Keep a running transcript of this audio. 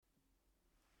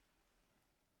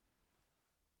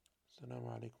السلام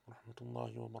عليكم ورحمة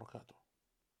الله وبركاته.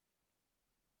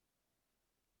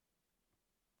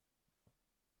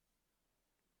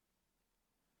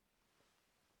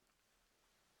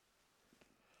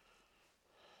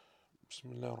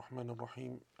 بسم الله الرحمن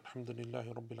الرحيم. الحمد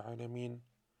لله رب العالمين،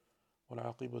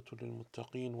 والعاقبة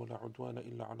للمتقين، ولا عدوان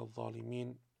إلا على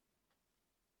الظالمين،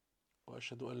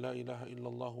 وأشهد أن لا إله إلا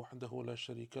الله وحده لا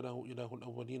شريك له إله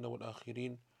الأولين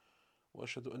والآخرين،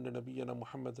 وأشهد أن نبينا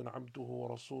محمدا عبده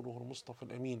ورسوله المصطفى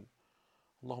الأمين.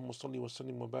 اللهم صل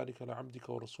وسلم وبارك على عبدك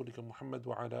ورسولك محمد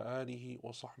وعلى آله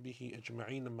وصحبه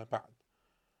أجمعين، أما بعد.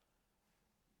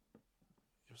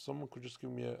 If someone could just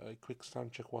give me a quick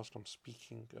sound check whilst I'm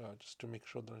speaking, just to make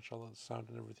sure that inshallah the sound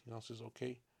and everything else is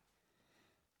okay.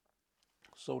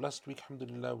 So last week,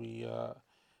 alhamdulillah,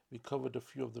 we covered a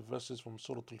few of the verses from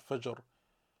Surah Al-Fajr,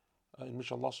 in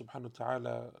which Allah subhanahu wa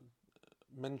ta'ala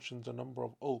mentions a number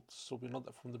of oaths. So we know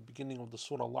that from the beginning of the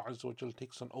surah, Allah Azza wa Jal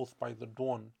takes an oath by the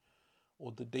dawn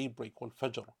or the daybreak or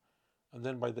Fajr, and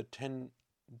then by the 10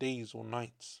 days or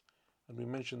nights. And we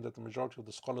mentioned that the majority of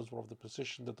the scholars were of the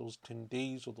position that those 10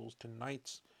 days or those 10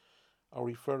 nights are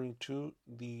referring to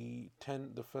the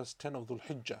first 10 of Dhul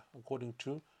Hijjah, according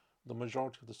to the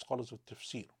majority of the scholars of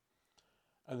Tafsir.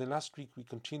 And then last week we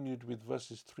continued with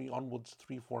verses 3 onwards,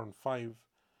 3, 4, and 5,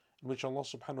 in which Allah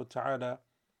subhanahu wa ta'ala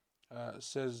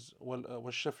says,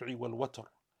 وَالشَّفْعِ وَالْوَتْرِ.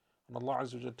 And Allah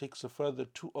Azza wa Jal takes a further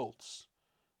two oaths,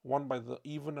 one by the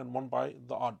even and one by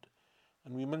the odd.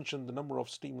 And we mentioned the number of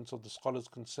statements of the scholars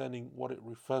concerning what it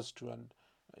refers to. And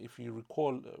if you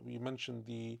recall, we mentioned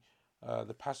the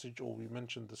passage, or we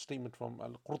mentioned the statement from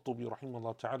Al-Qurtubi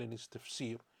rahimahullah ta'ala in his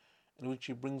tafsir, in which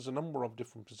he brings a number of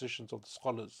different positions of the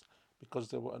scholars, because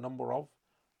there were a number of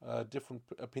different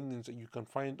opinions that you can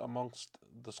find amongst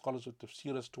the scholars of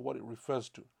tafsir as to what it refers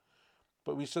to.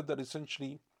 But we said that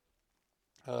essentially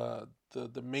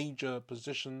the major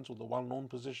positions, or the well-known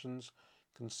positions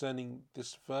concerning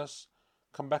this verse,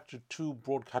 come back to two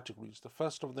broad categories. The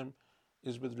first of them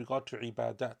is with regard to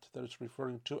ibadat, that is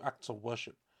referring to acts of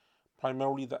worship,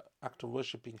 primarily the act of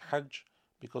worship being Hajj,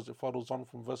 because it follows on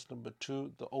from verse number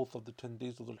 2, the oath of the 10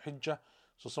 days of Dhul Hijjah.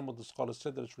 So some of the scholars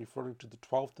said that it's referring to the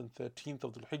 12th and 13th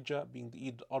of Dhul Hijjah, being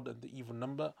the odd and the even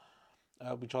number,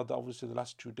 which are obviously the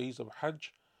last 2 days of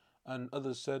Hajj. And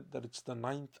others said that it's the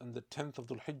 9th and the 10th of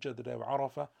Dhul Hijjah, the day of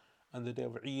Arafah, and the day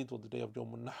of Eid, or the day of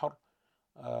Yawm al-Nahr,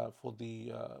 for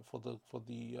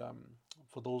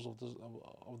those of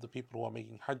the people who are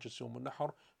making Hajj as Yawm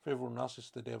al-Nahr. For everyone else,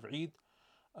 it's the day of Eid.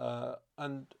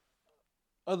 And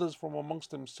others from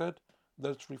amongst them said that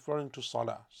it's referring to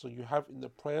Salah. So you have in the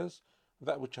prayers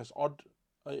that which has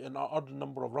an odd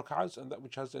number of rak'ahs, and that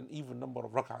which has an even number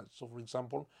of rak'ahs. So for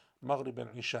example, Maghrib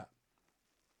and Isha.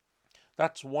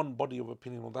 That's one body of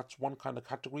opinion, or that's one kind of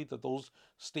category that those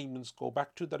statements go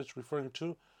back to, that it's referring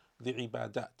to the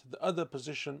ibadat. The other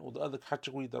position, or the other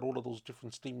category that all of those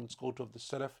different statements go to of the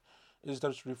Salaf, is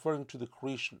that it's referring to the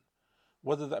creation.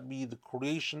 Whether that be the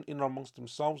creation in amongst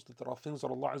themselves, that there are things that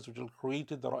Allah Azza wa Jal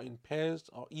created that are in pairs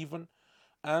or even,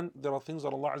 and there are things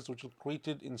that Allah Azza wa Jal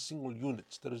created in single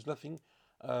units. There is nothing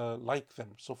like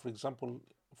them. So for example,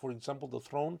 the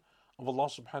throne of Allah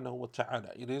subhanahu wa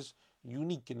ta'ala, it is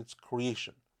unique in its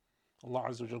creation. Allah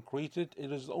Azza wa Jal created,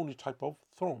 it is the only type of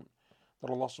throne that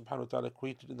Allah subhanahu wa ta'ala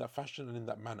created in that fashion and in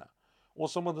that manner. Or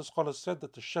some of the scholars said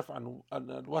that the shaf' and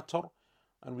al-watr,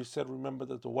 and we said, remember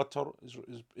that the watr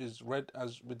is read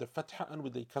as with the fatha and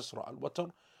with the kasra,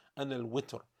 al-watr and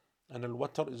al-witr. And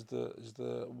al-watr is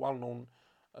the well-known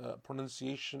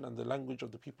pronunciation and the language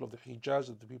of the people of the Hijaz,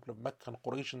 of the people of Mecca and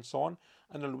Quraysh and so on.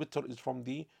 And al-witr is from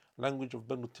the language of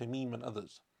Banu Tamim and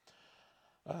others.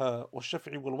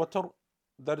 وَالشَّفْعِ وَالْوَتْرِ,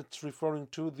 that it's referring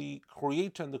to the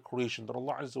creator and the creation, that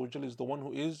Allah Azza wa Jal is the one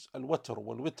who is al-watr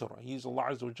wal-witr. He is Allah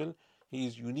Azza wa Jal, He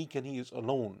is unique and He is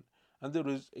alone. And there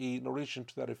is a narration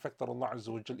to that effect that Allah Azza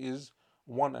wa Jal is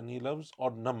one and He loves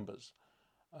odd numbers.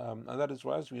 And that is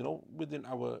why, as we know, within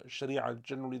our Sharia,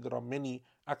 generally there are many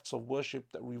acts of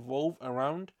worship that revolve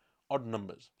around odd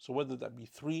numbers. So whether that be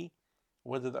 3,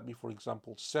 whether that be, for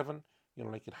example, 7,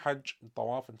 like in Hajj, and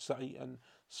Tawaf, and Sa'i, and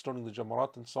stoning the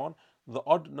Jamarat, and so on, the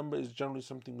odd number is generally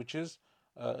something which is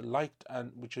liked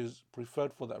and which is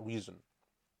preferred for that reason.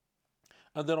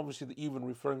 And then obviously the even,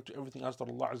 referring to everything else that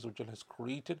Allah Azza wa Jal has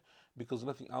created, because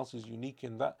nothing else is unique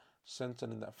in that sense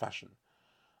and in that fashion.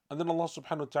 And then Allah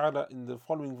subhanahu wa ta'ala in the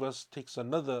following verse takes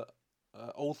another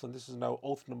oath, and this is now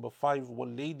oath number 5,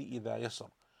 وَاللَّيْلِ إِذَا يَسَرْ.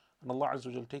 And Allah Azza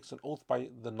wa Jal takes an oath by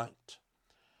the night.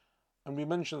 And we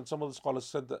mentioned that some of the scholars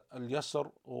said that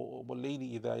al-yasr, or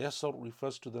وَاللَّيْلِ إِذَا يَسَرْ,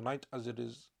 refers to the night as it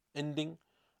is ending.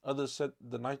 Others said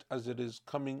the night as it is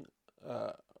coming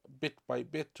bit by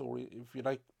bit, or if you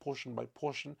like, portion by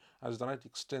portion, as the night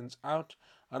extends out.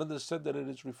 And others said that it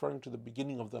is referring to the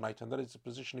beginning of the night, and that is the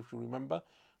position, if you remember,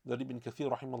 that Ibn Kathir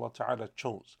rahimahullah ta'ala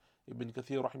chose. Ibn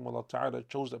Kathir rahimahullah ta'ala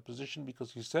chose that position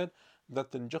because he said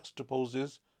that then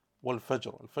juxtaposes wal fajr.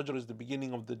 Al fajr is the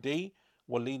beginning of the day,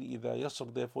 wal layli idha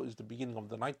yasr therefore is the beginning of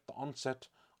the night, the onset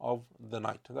of the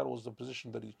night. And that was the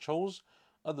position that he chose.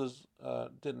 Others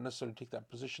didn't necessarily take that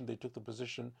position. They took the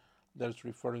position that it's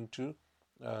referring to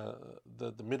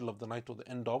the middle of the night or the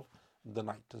end of the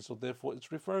night. And so therefore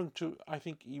it's referring to, I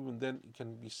think even then it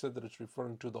can be said that it's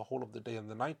referring to the whole of the day and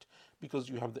the night, because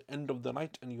you have the end of the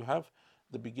night and you have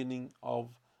the beginning of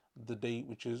the day,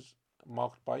 which is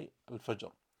marked by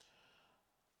Al-Fajr.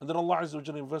 And then Allah Azza wa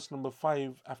Jalla in verse number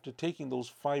 5, after taking those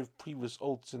 5 previous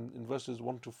oaths in verses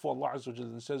 1 to 4, Allah Azza wa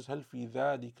Jalla says, هَلْ فِي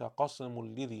ذَلِكَ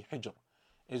قَسَمٌ لِذِي حِجْرٍ.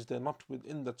 Is there not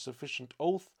within that sufficient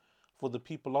oath for the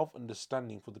people of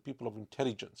understanding, for the people of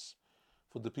intelligence,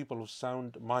 for the people of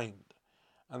sound mind?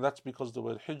 And that's because the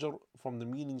word hijr, from the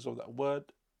meanings of that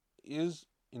word, is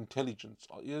intelligence,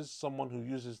 is someone who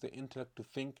uses their intellect to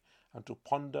think and to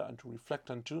ponder and to reflect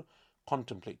and to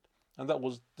contemplate. And that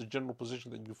was the general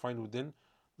position that you find within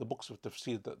the books of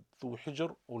tafsir, that Dhu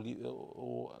Hijr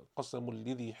or Qasamul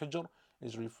Lidhi Hijr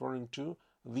is referring to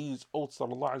these oaths that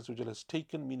Allah Azza wa Jalla has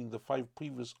taken, meaning the 5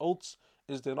 previous oaths.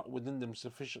 Is there not within them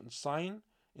sufficient sign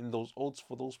in those oaths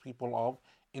for those people of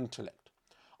intellect?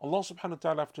 Allah subhanahu wa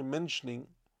ta'ala, after mentioning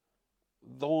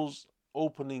those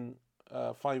opening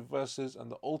 5 verses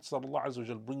and the oaths that Allah Azza wa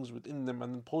Jalla brings within them,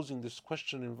 and then posing this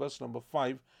question in verse number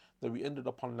 5 that we ended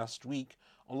upon last week,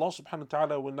 Allah subhanahu wa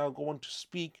ta'ala will now go on to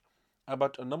speak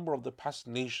about a number of the past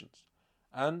nations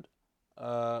and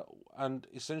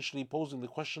essentially posing the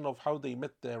question of how they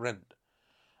met their end.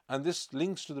 And this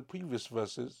links to the previous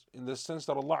verses in the sense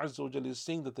that Allah Azza wa Jalla is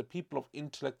saying that the people of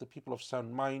intellect, the people of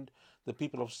sound mind, the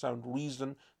people of sound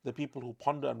reason, the people who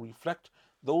ponder and reflect,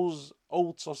 those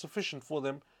oaths are sufficient for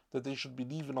them, that they should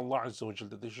believe in Allah Azza wa Jalla,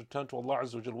 that they should turn to Allah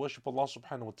Azza wa Jalla, worship Allah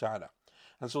subhanahu wa ta'ala.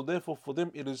 And so therefore for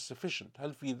them it is sufficient.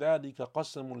 هَلْ فِي ذَلِكَ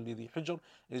قَسَمٌ لِذِي حِجْرٍ.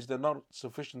 Is there not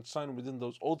sufficient sign within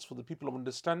those oaths for the people of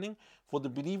understanding? For the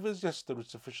believers, yes, there is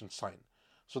sufficient sign.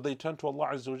 So they turn to Allah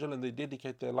Azza wa Jalla and they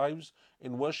dedicate their lives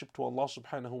in worship to Allah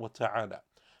subhanahu wa ta'ala.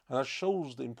 And that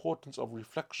shows the importance of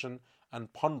reflection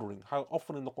and pondering. How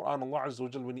often in the Quran Allah Azza wa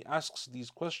Jalla, when He asks these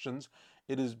questions,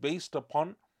 it is based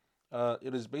upon the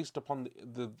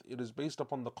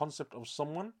concept of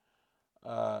someone.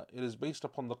 It is based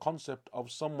upon the concept of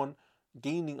someone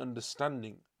gaining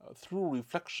understanding through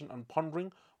reflection and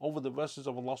pondering over the verses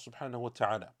of Allah subhanahu wa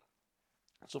ta'ala.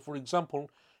 So for example,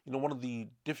 one of the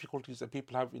difficulties that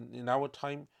people have in our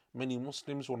time, many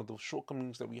Muslims, one of the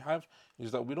shortcomings that we have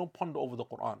is that we don't ponder over the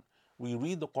Quran. We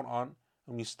read the Quran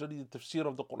and we study the tafsir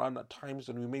of the Quran at times,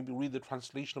 and we maybe read the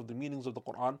translation of the meanings of the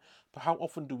Quran, but how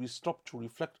often do we stop to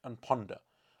reflect and ponder?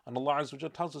 And Allah Azza wa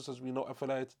Jalla tells us, as we know,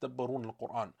 أَفَلَا يَتَدَبَّرُونَ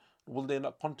الْقُرْآنَ. Will they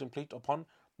not contemplate upon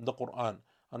the Quran?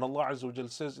 And Allah Azza wa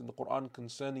Jalla says in the Quran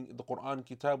concerning the Quran,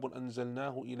 كِتَابٌ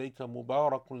أَنزَلْنَاهُ إِلَيْكَ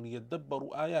مُبَارَكٌ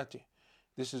لِيَدَّبَّرُوا آيَاتِهِ.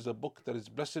 This is a book that is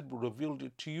blessed, we revealed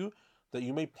it to you, that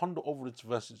you may ponder over its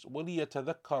verses.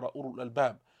 وَلِيَتَذَكَّرَ أُولُو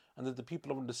الْأَلْبَابِ. And that the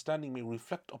people of understanding may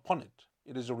reflect upon it.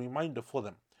 It is a reminder for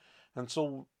them. And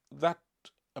so that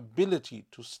ability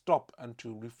to stop and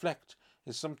to reflect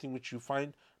is something which you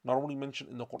find not only mentioned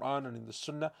in the Quran and in the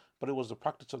Sunnah, but it was the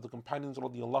practice of the companions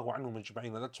radiallahu anhum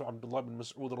ajma'in. And that's why Abdullah bin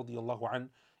Mas'ud radiallahu an,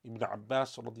 Ibn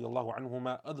Abbas radiallahu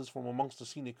anhuma, others from amongst the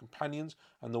senior companions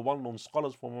and the well-known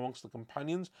scholars from amongst the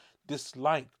companions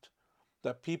disliked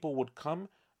that people would come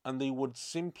and they would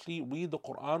simply read the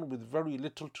Quran with very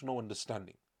little to no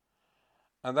understanding.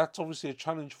 And that's obviously a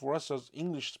challenge for us as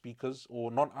English speakers or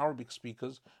non-Arabic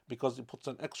speakers, because it puts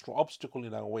an extra obstacle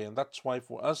in our way. And that's why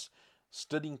for us,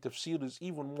 studying tafsir is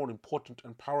even more important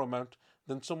and paramount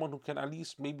than someone who can at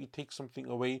least maybe take something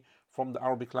away from the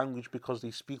Arabic language because they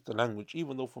speak the language,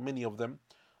 even though for many of them,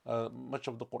 much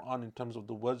of the Quran in terms of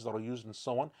the words that are used and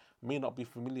so on may not be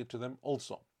familiar to them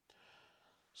also.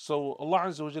 So Allah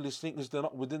Azza wa Jalla is saying, is there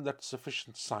not within that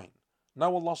sufficient sign?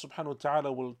 Now Allah subhanahu wa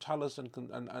ta'ala will tell us and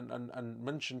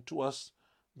mention to us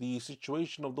the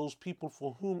situation of those people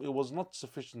for whom it was not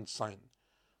sufficient sign,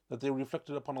 that they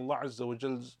reflected upon Allah Azza wa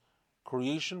Jalla's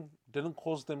creation, didn't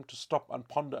cause them to stop and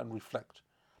ponder and reflect.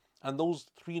 And those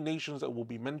 3 nations that will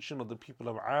be mentioned are the people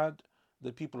of Ad,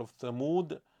 the people of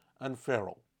Thamud, and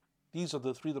Pharaoh. These are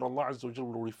the 3 that Allah Azza wa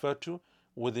Jalla will refer to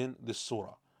within this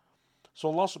surah. So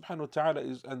Allah subhanahu wa ta'ala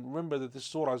is, and remember that this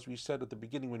surah, as we said at the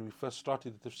beginning when we first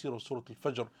started the tafsir of Surah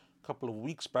Al-Fajr a couple of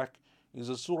weeks back, is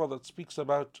a surah that speaks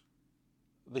about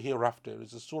the hereafter. It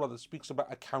is a surah that speaks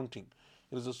about accounting.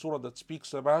 It is a surah that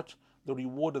speaks about the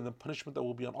reward and the punishment that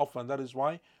will be on offer. And that is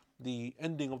why the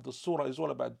ending of the surah is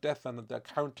all about death and the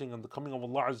accounting and the coming of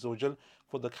Allah Azza wa Jal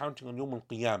for the accounting on Yawm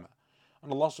al-Qiyamah.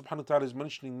 And Allah subhanahu wa ta'ala is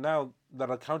mentioning now that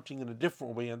accounting in a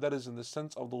different way, and that is in the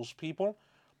sense of those people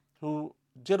who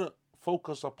didn't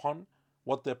focus upon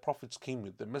what their prophets came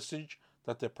with. The message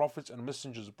that their prophets and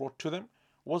messengers brought to them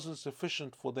wasn't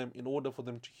sufficient for them in order for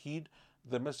them to heed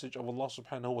the message of Allah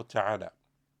subhanahu wa ta'ala.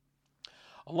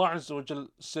 Allah Azza wa Jal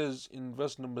says in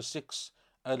verse number 6,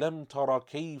 أَلَمْ تَرَ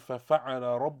كَيْفَ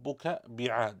فَعَلَ رَبُّكَ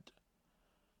بِعَادٍ.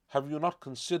 Have you not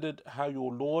considered how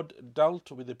your Lord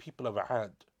dealt with the people of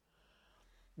Ad?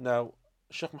 Now,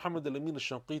 Shaykh Muhammad al-Amin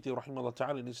al-Shanqiti rahimahullah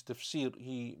ta'ala in his tafsir,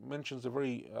 he mentions a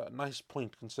very nice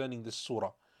point concerning this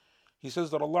surah. He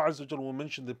says that Allah Azza wa Jal will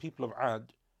mention the people of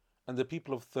Ad and the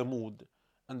people of Thamud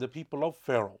and the people of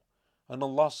Pharaoh. And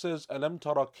Allah says, أَلَمْ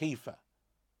تَرَ كَيْفَ.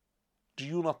 Do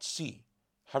you not see?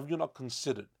 Have you not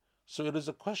considered? So it is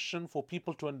a question for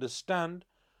people to understand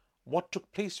what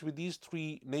took place with these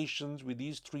three nations, with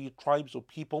these three tribes or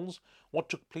peoples, what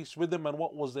took place with them and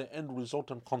what was their end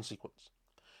result and consequence.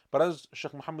 But as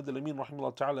Shaykh Muhammad al-Amin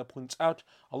rahimahullah ta'ala points out,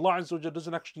 Allah Azza wa Jalla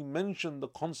doesn't actually mention the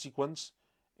consequence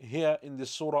here in this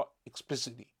surah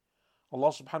explicitly. Allah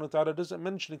subhanahu wa ta'ala doesn't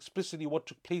mention explicitly what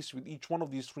took place with each one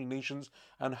of these three nations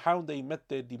and how they met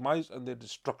their demise and their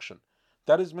destruction.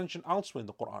 That is mentioned elsewhere in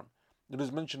the Quran. It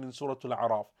is mentioned in Surah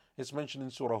Al-A'raf. It's mentioned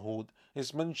in Surah Hud.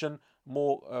 It's mentioned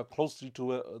more closely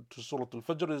to Surah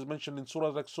Al-Fajr. It's mentioned in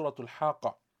surahs like Surah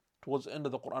Al-Haqqa towards the end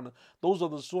of the Quran. Those are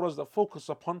the surahs that focus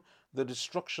upon the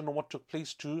destruction of what took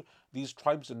place to these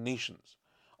tribes and nations.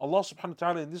 Allah subhanahu wa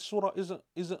ta'ala in this surah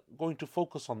isn't going to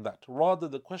focus on that. Rather,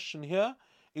 the question here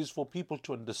is for people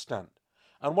to understand.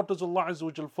 And what does Allah Azza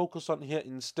wa Jal focus on here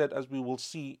instead, as we will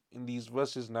see in these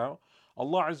verses now?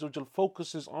 Allah Azza wa Jal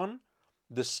focuses on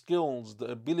the skills, the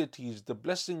abilities, the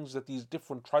blessings that these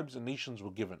different tribes and nations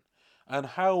were given, and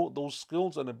how those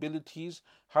skills and abilities,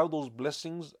 how those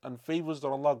blessings and favors that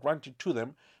Allah granted to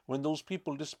them, when those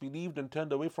people disbelieved and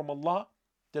turned away from Allah,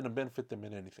 didn't benefit them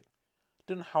in anything,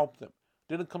 didn't help them,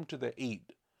 didn't come to their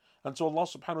aid. And so Allah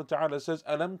subhanahu wa ta'ala says,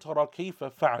 أَلَمْ تَرَ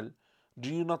كَيْفَ فَعَلْ. Do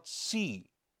you not see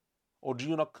or do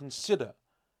you not consider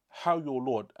how your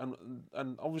Lord,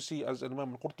 and obviously as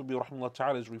Imam al-Qurtubi rahimahullah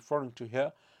ta'ala is referring to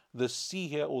here, the see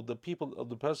here, or the people, or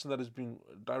the person that is being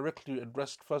directly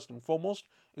addressed first and foremost,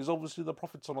 is obviously the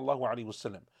Prophet sallallahu alaihi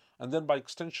wasallam, and then by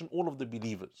extension all of the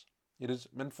believers. It is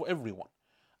meant for everyone.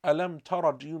 Alam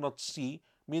tara, do you not see?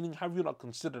 Meaning, have you not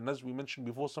considered? And as we mentioned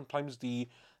before, sometimes the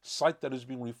sight that is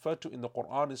being referred to in the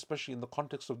Quran, especially in the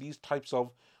context of these types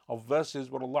of verses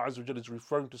where Allah Azza wa Jalla is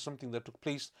referring to something that took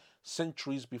place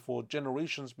centuries before,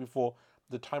 generations before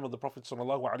the time of the Prophet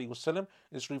sallallahu alaihi wasallam,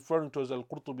 is referring to, as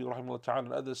Al-Qurtubi rahimahullah ta'ala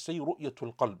and others say,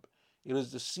 ru'yatul qalb. It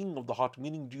is the seeing of the heart,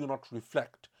 meaning do you not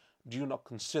reflect, do you not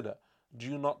consider, do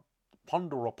you not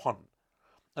ponder upon?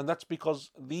 And that's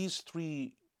because these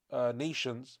three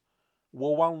nations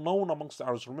were well known amongst the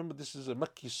Arabs. Remember, this is a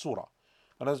Makki surah,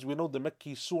 and as we know, the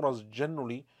Makki surahs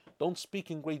generally don't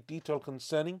speak in great detail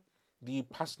concerning the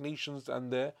past nations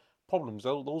and their problems.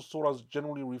 Those surahs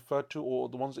generally referred to, or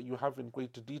the ones that you have in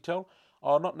greater detail,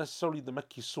 are not necessarily the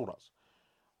Makki surahs.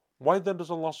 Why then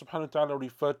does Allah subhanahu wa ta'ala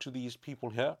refer to these people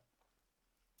here?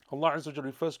 Allah Azza wa Jalla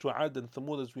refers to Ad and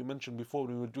Thamud, as we mentioned before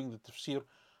when we were doing the tafsir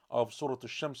of Surah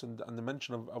Al-Shams, and the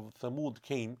mention of Thamud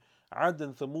came. Ad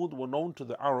and Thamud were known to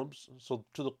the Arabs, so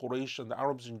to the Quraysh and the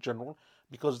Arabs in general,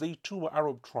 because they too were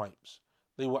Arab tribes.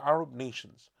 They were Arab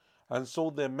nations. And so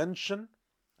their mention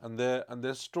and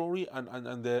their story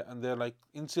and their like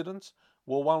incidents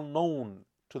were well known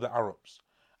to the Arabs.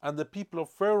 And the people of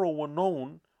Pharaoh were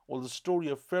known, or the story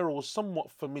of Pharaoh was somewhat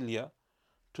familiar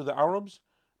to the Arabs,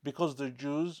 because the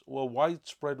Jews were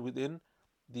widespread within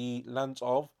the lands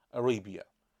of Arabia.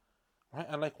 Right?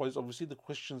 And likewise, obviously, the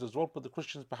Christians as well, but the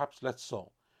Christians perhaps less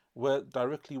so, where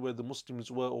the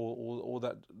Muslims were, or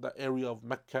that area of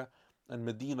Mecca and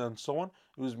Medina and so on,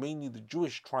 it was mainly the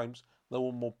Jewish tribes that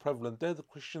were more prevalent there. The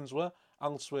Christians were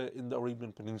elsewhere in the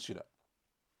Arabian Peninsula.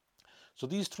 So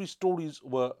these three stories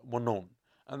were known.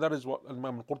 And that is what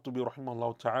Imam al-Qurtubi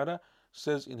rahimahullah ta'ala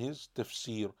says in his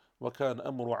tafsir. وَكَانَ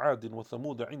أَمْرُ عَادٍ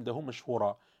وَثَمُودَ عِنْدَهُ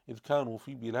مَشْهُورًا إِذْ كَانُوا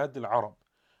فِي بِلَادِ الْعَرَبِ.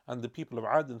 And the people of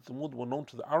Ad and Thamud were known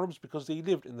to the Arabs because they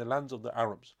lived in the lands of the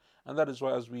Arabs. And that is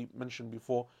why, as we mentioned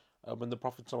before, when the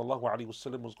Prophet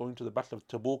ﷺ was going to the Battle of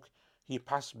Tabuk, he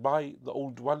passed by the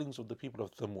old dwellings of the people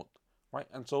of Thamud. Right?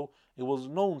 And so it was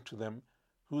known to them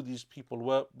who these people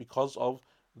were because of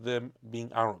them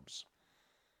being Arabs.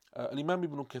 Imam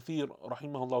Ibn Kathir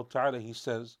rahimahullah ta'ala, he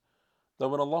says that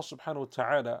when Allah subhanahu wa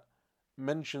ta'ala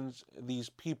mentions these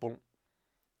people,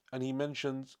 and he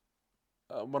mentions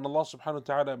when Allah subhanahu wa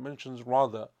ta'ala mentions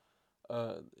rather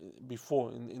uh,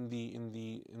 before in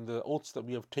the oaths that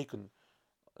we have taken,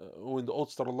 or in the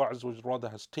oaths that Allah Azza wa Jalla rather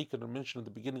has taken and mentioned at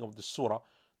the beginning of the surah,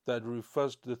 that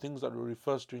refers to the things that it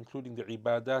refers to, including the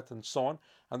ibadat and so on.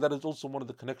 And that is also one of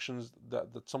the connections that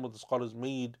some of the scholars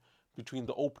made between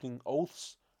the opening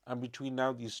oaths and between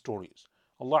now these stories.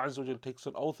 Allah Azza wa Jalla takes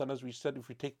an oath, and as we said, if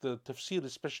we take the tafsir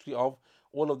especially of,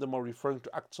 all of them are referring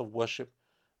to acts of worship.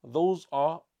 Those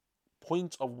are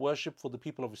points of worship for the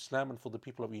people of Islam and for the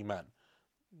people of Iman,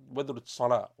 whether it's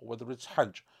salah or whether it's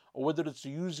hajj or whether it's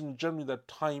using generally that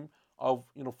time of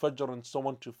fajr and so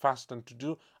on to fast and to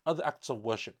do other acts of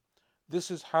worship.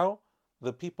 This is how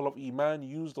the people of Iman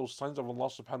use those signs of Allah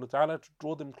subhanahu wa ta'ala to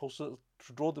draw them closer,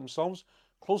 to draw themselves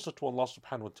closer to Allah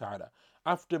subhanahu wa ta'ala.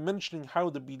 After mentioning how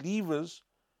the believers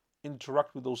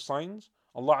interact with those signs,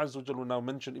 Allah Azza wa Jalla now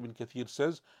mentioned, Ibn Kathir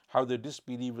says, how the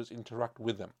disbelievers interact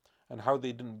with them and how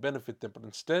they didn't benefit them, but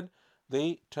instead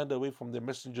they turned away from their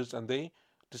messengers and they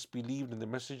disbelieved in the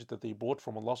message that they brought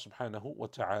from Allah subhanahu wa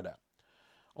ta'ala.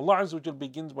 Allah Azza wa Jalla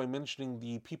begins by mentioning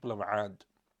the people of Ad.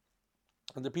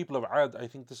 And the people of Ad, I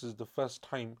think this is the first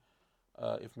time,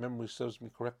 if memory serves me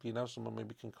correctly now, someone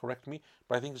maybe can correct me,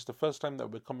 but I think it's the first time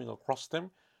that we're coming across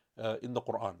them in the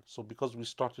Quran. So because we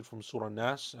started from Surah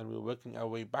Nas and we're working our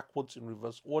way backwards in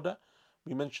reverse order,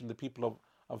 we mentioned the people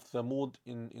of Thamud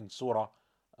in Surah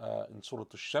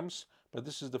Al-Shams, but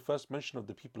this is the first mention of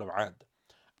the people of Ad.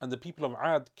 And the people of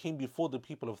Ad came before the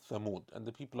people of Thamud. And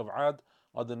the people of Ad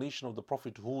are the nation of the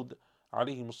Prophet Hud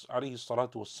alayhi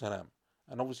salatu wassalam.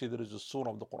 And obviously there is a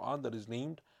surah of the Quran that is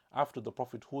named after the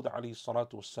Prophet Hud alayhi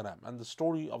salatu wassalam. And the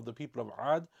story of the people of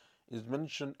Ad is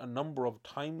mentioned a number of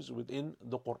times within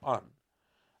the Quran.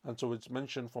 And so it's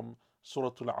mentioned from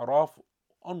Surah Al-A'raf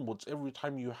onwards. Every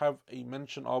time you have a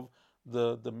mention of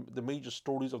the major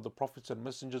stories of the prophets and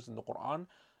messengers in the Quran,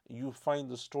 you find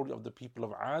the story of the people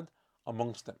of Ad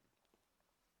amongst them.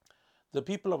 The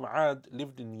people of Ad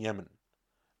lived in Yemen,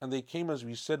 and they came, as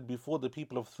we said, before the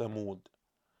people of Thamud,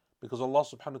 because Allah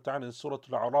subhanahu wa ta'ala in Surah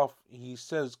Al-A'raf, He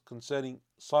says concerning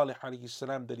Salih alayhi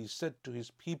salam that he said to his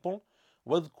people,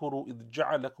 وَاذْكُرُوا إِذْ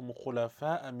جَعَلَكُمْ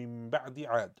خُلَفَاءَ مِنْ بَعْدِ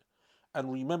عَادٍ.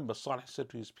 And remember, Salih said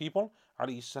to his people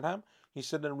alayhi salam, he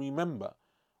said, and remember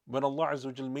when Allah Azza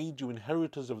wa Jal made you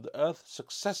inheritors of the earth,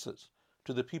 successors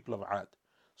to the people of Ad.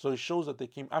 So it shows that they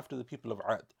came after the people of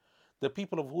Ad. The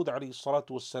people of Hud alayhi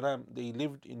salatu wassalam, they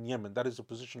lived in Yemen. That is the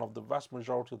position of the vast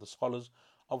majority of the scholars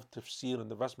of tafsir and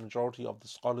the vast majority of the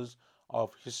scholars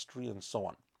of history and so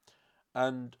on.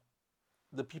 And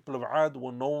the people of Ad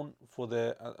were known for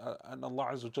their, and Allah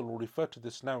Azza wa Jalla will refer to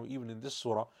this now even in this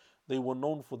surah, they were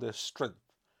known for their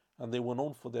strength, and they were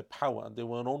known for their power, and they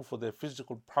were known for their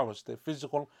physical prowess, their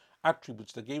physical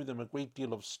attributes that gave them a great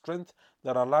deal of strength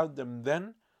that allowed them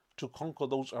then to conquer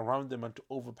those around them and to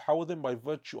overpower them by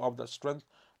virtue of that strength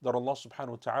that Allah subhanahu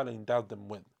wa ta'ala endowed them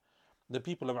with. The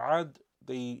people of Ad,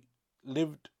 they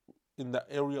lived in the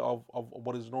area of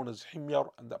what is known as Himyar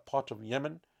and that part of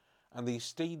Yemen, and they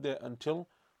stayed there until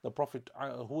the Prophet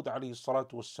Hud alayhi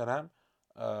salatu wassalam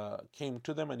came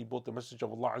to them and he brought the message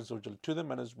of Allah Azza wa Jal to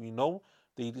them. And as we know,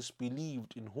 they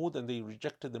disbelieved in Hud and they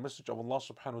rejected the message of Allah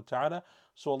subhanahu wa ta'ala.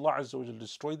 So Allah Azza wa Jal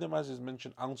destroyed them, as is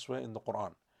mentioned elsewhere in the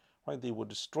Quran. Right? They were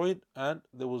destroyed and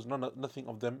there was nothing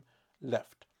of them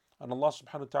left. And Allah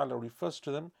subhanahu wa ta'ala refers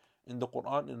to them in the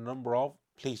Quran in a number of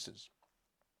places.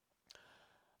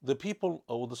 The people,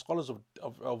 or the scholars of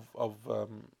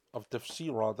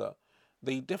tafsir rather,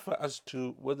 they differ as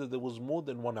to whether there was more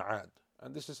than one Ad.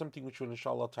 And this is something which we'll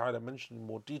inshallah ta'ala mention in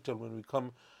more detail when we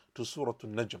come to Surah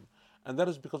Al-Najm. And that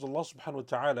is because Allah subhanahu wa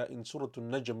ta'ala in Surah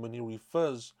Al-Najm, when He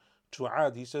refers to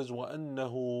Ad, He says,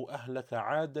 وَأَنَّهُ أَهْلَكَ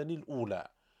عَادًا الْأُولَى.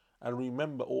 And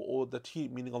remember, or that He,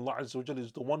 meaning Allah Azza wa Jalla,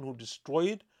 is the one who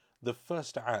destroyed the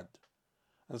first Ad.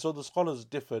 And so the scholars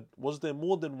differed. Was there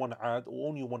more than one Ad or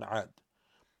only one Ad?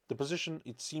 The position,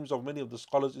 it seems, of many of the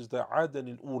scholars is that Adan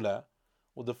al-Ula,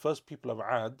 or the first people of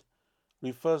Ad,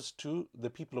 refers to the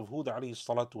people of Hud alayhi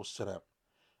salatu wassalam,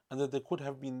 and that there could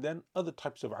have been then other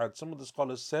types of Ad. Some of the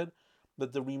scholars said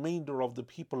that the remainder of the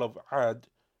people of Ad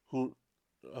who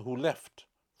left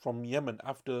from Yemen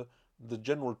after the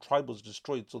general tribe was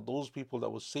destroyed, so those people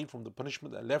that were saved from the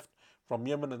punishment that left from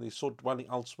Yemen and they sought dwelling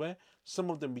elsewhere, some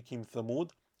of them became Thamud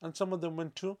and some of them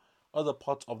went to other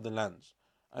parts of the lands.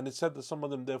 And it said that some of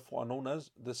them therefore are known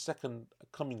as the second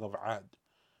coming of Ad.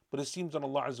 But it seems that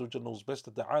Allah Azza wa Jalla knows best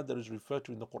that the Ad that is referred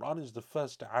to in the Quran is the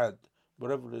first Ad,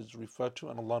 wherever it is referred to,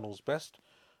 and Allah knows best.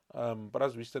 But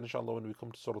as we said, inshallah, when we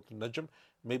come to Surah Al-Najm,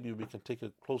 maybe we can take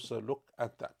a closer look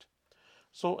at that.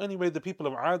 So anyway, the people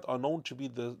of Ad are known to be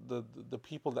the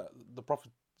people that the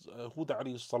Prophet Hud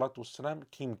alayhi salatu wasalam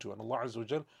came to. And Allah Azza wa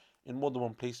Jal in more than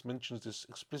one place mentions this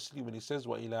explicitly when He says,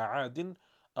 وَإِلَىٰ عَادٍ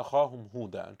أَخَاهُمْ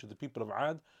هُودًا. And to the people of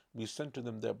Ad, we sent to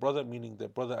them their brother, meaning their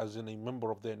brother as in a member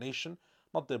of their nation,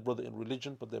 not their brother in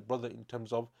religion, but their brother in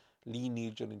terms of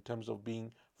lineage and in terms of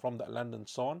being from that land and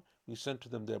so on. We sent to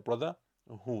them their brother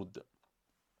Hud.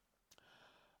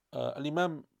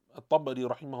 Al-Imam Al-Tabari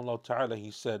rahimahullah ta'ala,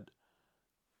 he said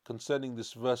concerning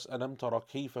this verse, أَلَمْ تَرَ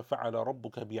كَيْفَ فَعَلَ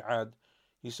رَبُّكَ بِعَادٍ.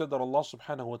 He said that Allah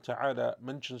subhanahu wa ta'ala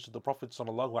mentions to the Prophet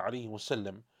sallallahu alaihi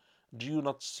wasallam, do you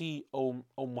not see, O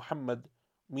Muhammad,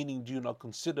 meaning do you not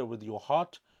consider with your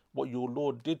heart what your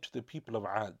Lord did to the people of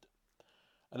Ad?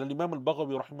 And Imam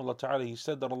al-Baghawi rahimahullah ta'ala, he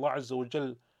said that Allah Azza wa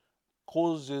Jal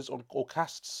causes or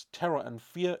casts terror and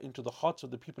fear into the hearts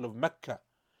of the people of Mecca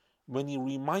when He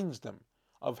reminds them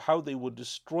of how they were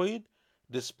destroyed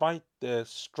despite their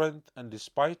strength and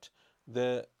despite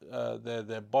their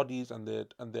bodies and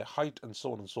their height and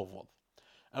so on and so forth.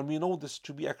 And we know this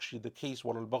to be actually the case,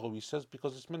 what Al-Baghawi says,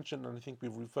 because it's mentioned, and I think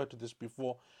we've referred to this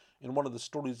before, in one of the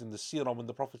stories in the Seerah when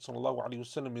the Prophet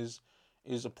ﷺ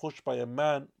is approached by a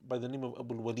man by the name of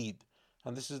Abu al-Walid.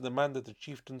 And this is the man that the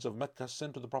chieftains of Mecca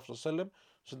sent to the Prophet ﷺ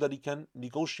so that he can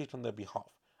negotiate on their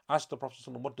behalf. Ask the Prophet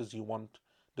ﷺ, what does he want?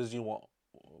 Does he want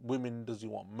women? Does he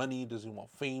want money? Does he want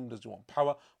fame? Does he want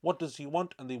power? What does he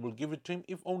want? And they will give it to him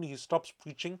if only he stops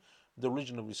preaching the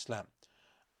religion of Islam.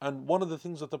 And one of the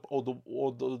things that the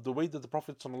way that the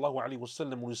Prophet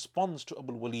ﷺ responds to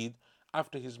Abu Walid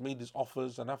after he's made his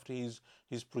offers and after he's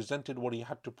presented what he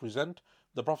had to present,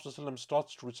 the Prophet ﷺ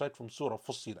starts to recite from Surah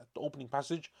Fussilat, the opening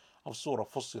passage of Surah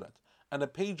Fussilat. And a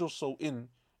page or so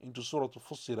into Surah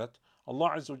Fussilat,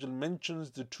 Allah Azza wa Jal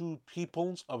mentions the two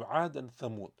peoples of Ad and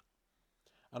Thamud.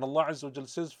 And Allah Azza wa Jal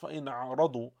says, فَإِنْ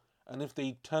أَعْرَضُوا, and if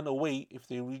they turn away, if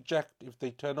they reject, if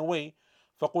they turn away,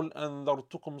 فَقُلْ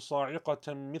أَنذَرْتُكُمْ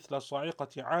صَاعِقَةً مِثْلَ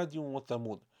صَاعِقَةِ عَادٍ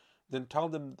وَثَمُودٍ. Then tell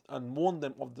them and warn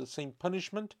them of the same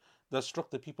punishment that struck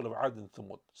the people of Ad and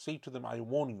Thamud. Say to them, I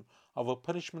warn you of a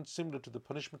punishment similar to the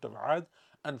punishment of Ad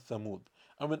and Thamud.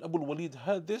 And when Abu Walid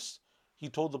heard this, he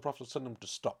told the Prophet ﷺ to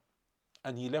stop.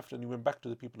 And he left and he went back to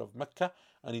the people of Mecca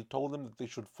and he told them that they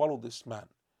should follow this man.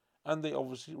 And they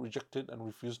obviously rejected and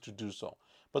refused to do so.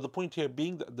 But the point here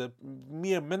being that the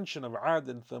mere mention of Ad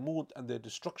and Thamud and their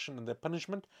destruction and their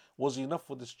punishment was enough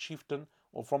for this chieftain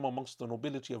or from amongst the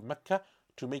nobility of Mecca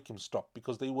to make him stop,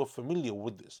 because they were familiar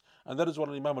with this. And that is what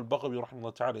Imam al-Baghawi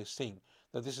rahimahullah ta'ala is saying,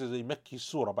 that this is a Mecca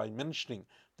surah. By mentioning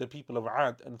the people of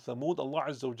Ad and Thamud, Allah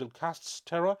Azza wa Jal casts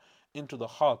terror into the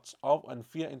hearts of and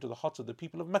fear into the hearts of the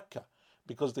people of Mecca,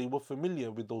 because they were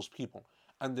familiar with those people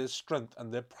and their strength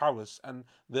and their prowess and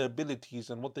their abilities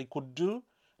and what they could do,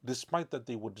 despite that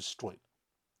they were destroyed.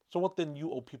 So what then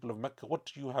you, O people of Mecca,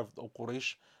 what do you have, O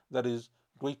Quraysh, that is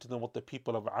greater than what the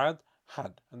people of Ad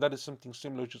had? And that is something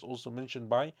similar which is also mentioned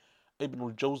by Ibn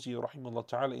al-Jawzi rahimahullah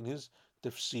ta'ala in his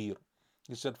tafsir.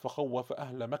 He said, فَخَوَّفَ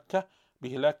أَهْلَ مَكَّةِ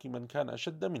بِهِلَاكِ مَنْ كَانَ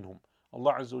أَشَدَّ مِنْهُمْ.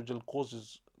 Allah Azza wa Jal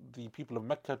causes the people of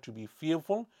Mecca to be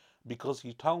fearful because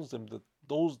He tells them that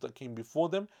those that came before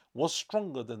them was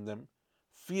stronger than them,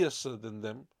 fiercer than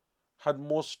them, had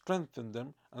more strength than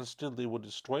them, and still they were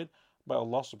destroyed by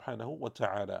Allah subhanahu wa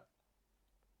ta'ala.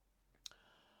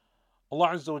 Allah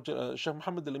Azza wa Jalla, Shaykh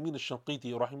Muhammad al-Amin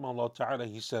al-Shanqiti rahimahullah ta'ala,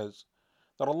 he says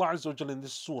that Allah Azza wa Jalla in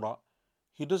this surah,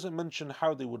 He doesn't mention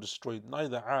how they were destroyed,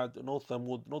 neither Ad, nor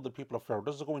Thamud, nor the people of Pharaoh.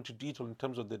 Doesn't go into detail in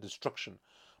terms of their destruction.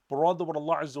 But rather what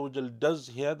Allah Azza wa Jalla does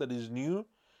here that is new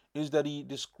is that He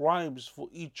describes for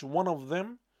each one of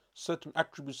them certain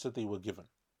attributes that they were given.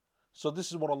 So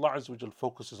this is what Allah Azza wa Jal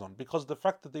focuses on, because the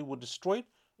fact that they were destroyed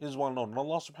is well known. And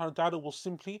Allah subhanahu wa ta'ala will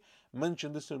simply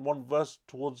mention this in one verse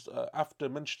towards after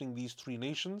mentioning these three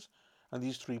nations and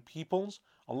these three peoples.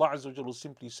 Allah Azza wa Jal will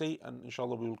simply say, and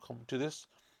inshallah we will come to this,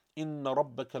 Inna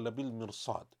rabbaka labil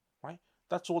mirsad. Right?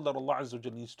 That's all that Allah Azza wa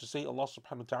Jal needs to say. Allah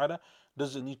subhanahu wa ta'ala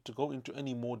doesn't need to go into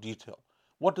any more detail.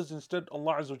 What does instead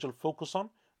Allah Azza wa Jal focus on?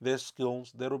 Their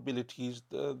skills, their abilities,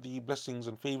 the blessings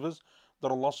and favors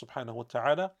that Allah subhanahu wa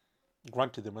ta'ala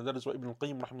granted them. And that is what Ibn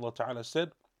al-Qayyim rahimahullah ta'ala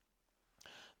said,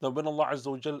 that when Allah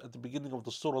Azza wa Jal at the beginning of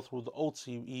the surah through the oaths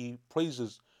he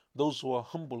praises those who are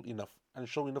humble enough and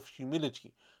show enough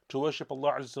humility to worship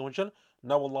Allah Azza wa Jal.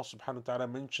 Now Allah subhanahu wa ta'ala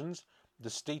mentions the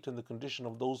state and the condition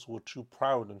of those who are too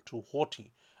proud and too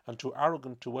haughty and too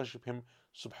arrogant to worship Him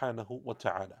subhanahu wa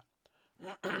ta'ala.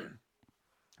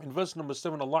 In verse number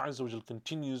 7, Allah Azza wa Jal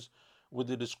continues with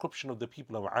the description of the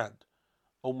people of Ad.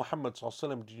 O Muhammad sallallahu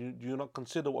alaihi wasallam, do you not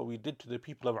consider what we did to the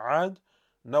people of Ad?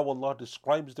 Now Allah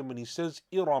describes them when He says,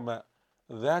 إِرَمَ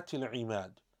ذَاتِ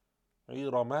الْعِمَادِ.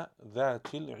 إِرَمَ ذَاتِ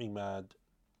الْعِمَادِ.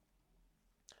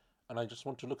 And I just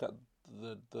want to look at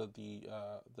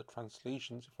the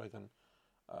translations, if I can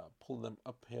pull them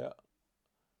up here.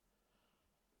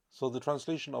 So the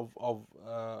translation of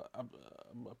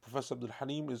Professor Abdul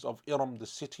Halim is of Iram the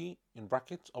city, in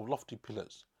brackets, of lofty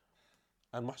pillars,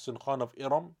 and Muhsin Khan of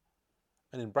Iram,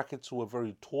 and in brackets, who were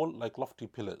very tall like lofty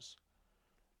pillars,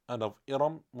 and of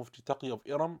Iram, Mufti Taqi of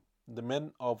Iram, the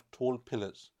men of tall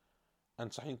pillars,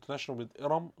 and Sahih International with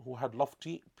Iram, who had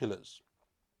lofty pillars.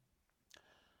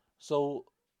 So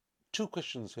two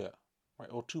questions here, right,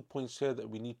 or 2 points here that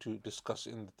we need to discuss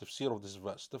in the tafsir of this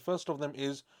verse. The first of them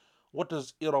is, what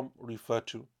does Iram refer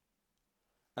to?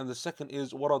 And the second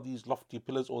is, what are these lofty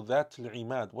pillars, or Dhat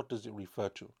al-Imad? What does it refer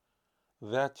to?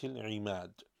 Dhat al-Imad,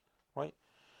 right?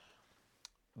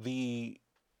 The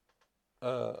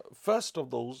first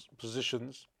of those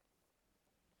positions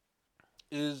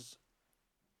is,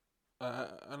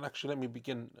 and actually let me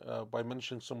begin by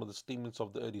mentioning some of the statements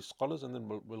of the early scholars, and then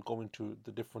we'll go into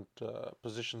the different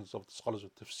positions of the scholars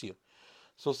of tafsir.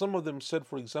 So some of them said,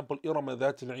 for example, Iram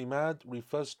Dhat al-Imad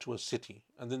refers to a city,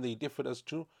 and then they differed as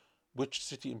to which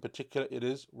city in particular it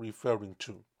is referring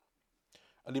to.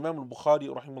 Al-Imam al-Bukhari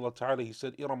rahimahullah ta'ala, he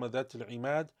said, Iram Dhat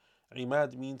al-Imad,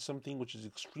 Imad means something which is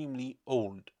extremely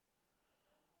old,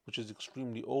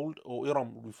 or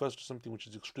Iram refers to something which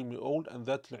is extremely old, and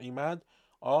Dhat al-Imad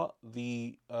are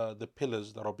the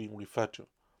pillars that are being referred to.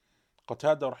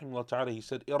 Qatada rahimahullah ta'ala, he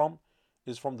said, Iram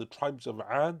is from the tribes of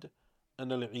Ad,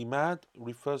 and al-Imad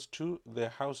refers to their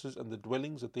houses and the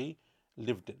dwellings that they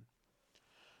lived in.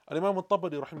 Al-Imam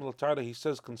al-Tabari rahimahullah ta'ala, he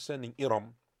says concerning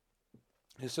Iram,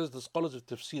 he says the scholars of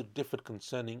tafsir differed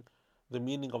concerning the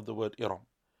meaning of the word Iram.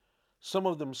 Some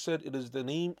of them said it is the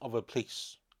name of a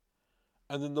place,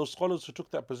 and then those scholars who took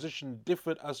that position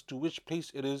differed as to which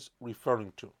place it is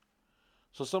referring to.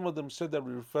 So some of them said that it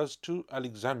refers to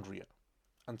Alexandria,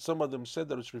 and some of them said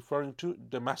that it's referring to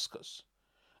Damascus,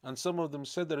 and some of them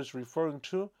said that it's referring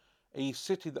to a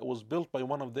city that was built by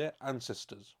one of their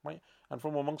ancestors, right? And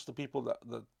from amongst the people that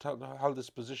held this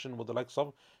position were the likes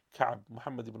of Ka'b,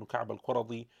 Muhammad ibn Ka'b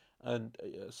al-Quradi, and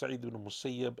Sa'id ibn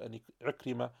Musayyab, and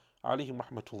Ikrimah, alayhim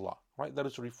rahmatullah, right? That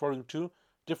is referring to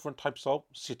different types of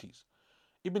cities.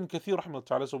 Ibn Kathir rahmatullah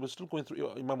ta'ala, so we're still going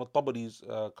through Imam al-Tabari's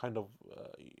kind of,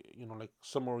 like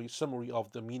summary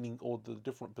of the meaning or the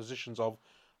different positions of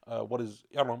what is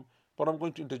Iram, but I'm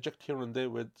going to interject here and there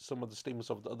with some of the statements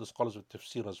of the other scholars of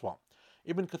tafsir as well.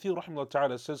 Ibn Kathir rahimahullah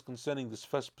ta'ala says concerning this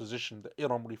first position that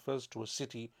Iram refers to a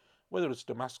city, whether it's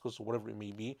Damascus or whatever it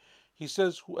may be. He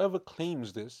says whoever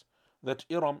claims this, that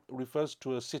Iram refers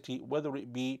to a city, whether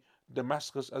it be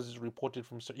Damascus as is reported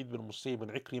from Sa'id bin Musayyib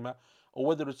and Ikrimah, or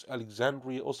whether it's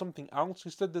Alexandria or something else, he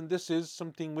said then this is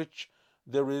something which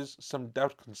there is some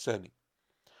doubt concerning.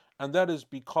 And that is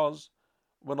because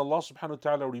when Allah subhanahu wa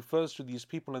ta'ala refers to these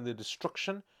people and their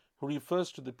destruction, He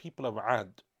refers to the people of Ad.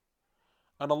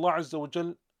 And Allah Azza wa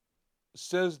Jal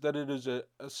says that it is a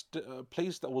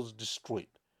place that was destroyed.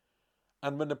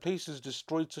 And when a place is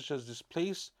destroyed, such as this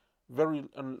place,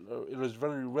 it is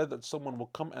very rare that someone will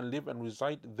come and live and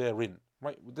reside therein,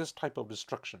 right? With this type of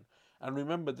destruction. And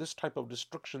remember, this type of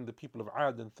destruction, the people of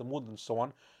Ad and Thamud and so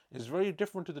on, is very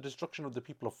different to the destruction of the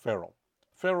people of Pharaoh.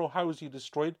 Pharaoh, how is he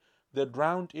destroyed? They're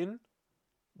drowned in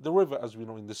the river, as we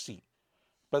know, in the sea.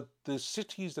 But the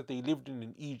cities that they lived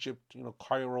in Egypt,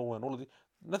 Cairo and all of this,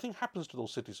 nothing happens to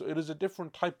those cities. So it is a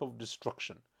different type of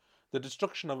destruction. The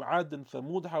destruction of Ad and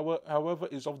Thamud, however,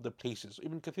 is of the places.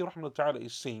 Ibn Kathir rahimahullah ta'ala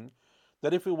is saying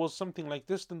that if it was something like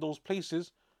this, then those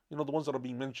places, the ones that are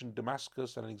being mentioned,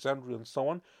 Damascus and Alexandria and so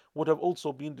on, would have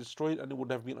also been destroyed, and it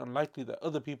would have been unlikely that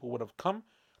other people would have come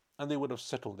and they would have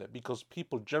settled there, because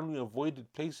people generally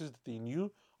avoided places that they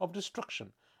knew of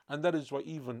destruction. And that is why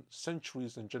even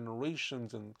centuries and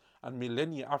generations and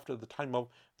millennia after the time of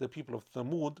the people of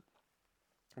Thamud,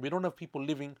 we don't have people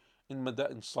living in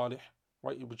Mada'in Salih,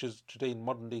 right, which is today in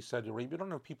modern day Saudi Arabia. We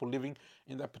don't have people living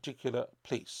in that particular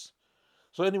place.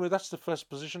 So anyway, that's the first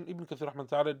position. Ibn Kathir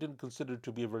rahmatullah didn't consider it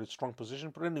to be a very strong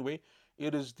position, but anyway,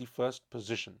 it is the first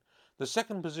position. The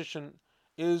second position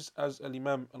is, as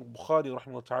Al-Imam al-Bukhari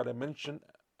rahmatullah mentioned,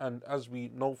 and as we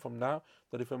know from now,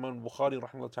 that if Imam al-Bukhari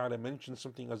rahmatullah mentions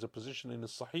something as a position in the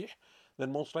Sahih,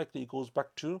 then most likely it goes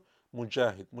back to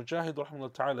Mujahid. Mujahid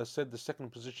rahmatullah said the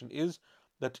second position is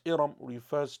that Iram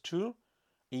refers to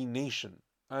a nation,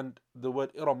 and the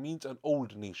word Iram means an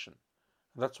old nation.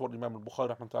 That's what Imam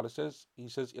al-Bukhari rahmatullah says. He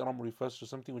says Iram refers to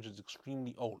something which is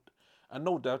extremely old. And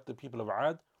no doubt the people of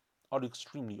Ad are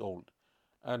extremely old.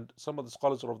 And some of the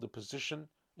scholars are of the position,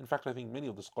 in fact I think many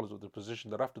of the scholars are of the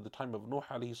position, that after the time of Nuh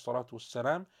alayhi salatu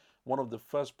wassalam, one of the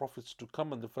first prophets to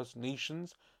come and the first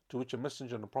nations to which a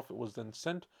messenger and a prophet was then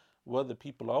sent were the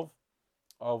people of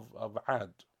of Ad,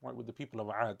 right, with the people of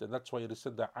Ad, and that's why it is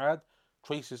said that Ad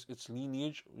traces its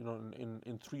lineage,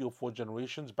 in 3 or 4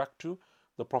 generations back to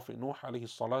the Prophet Nuh alayhi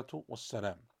salatu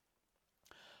wassalam.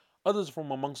 Others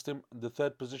from amongst them, the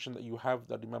third position that you have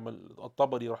that Imam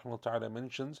al-Tabari rahimahullah ta'ala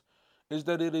mentions, is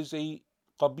that it is a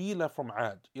qabila from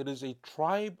Ad. It is a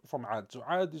tribe from Ad. So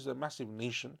Ad is a massive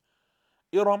nation.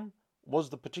 Iram was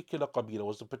the particular qabila,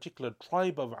 was the particular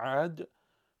tribe of Ad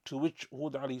to which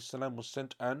Hud alayhi salam was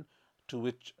sent and to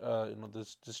which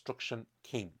this destruction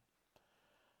came.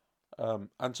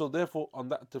 And so therefore on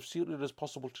that tafsir it is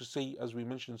possible to say, as we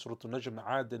mentioned in Surah Al-Najm,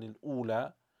 Adan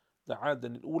al-Ula, the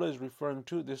Adan al-Ula is referring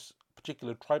to this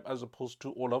particular tribe as opposed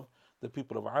to all of the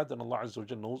people of Ad, and Allah Azza wa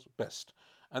Jal knows best.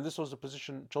 And this was the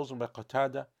position chosen by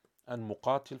Qatada and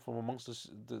Muqatil from amongst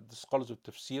the scholars of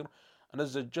tafsir. And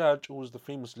as Zajjaj, who was the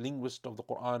famous linguist of the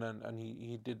Quran, and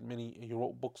he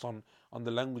wrote books on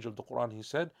the language of the Quran, he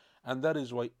said, and that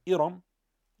is why Iram,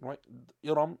 right,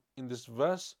 Iram in this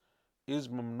verse is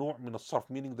mamnu' min as-sarf,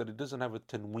 meaning that it doesn't have a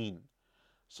tanween.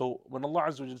 So when Allah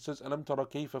Azza wa Jalla says, Alam tara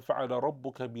kayfa fa'ala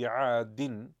rabbuka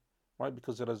bi'adin, right,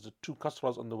 because it has the 2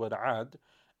 kasras on the word ad,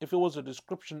 if it was a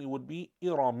description, it would be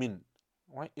iramin,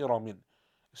 right, iramin.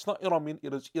 It's not iramin,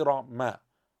 it is irama.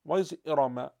 Why is it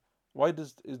irama? Why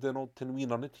is there no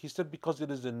tanween on it? He said because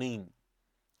it is a name.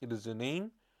 It is a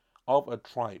name of a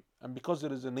tribe. And because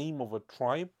it is a name of a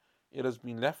tribe, it has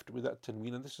been left without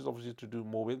tanween. And this is obviously to do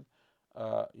more with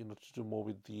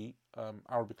the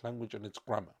Arabic language and its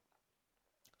grammar.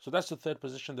 So that's the third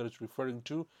position that is referring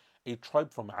to a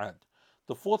tribe from Ad.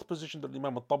 The fourth position that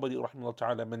Imam al-Tabari rahimahullah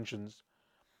ta'ala mentions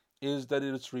is that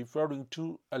it is referring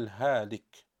to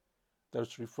al-Halik. That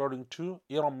it's referring to,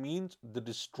 Iram means the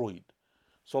destroyed.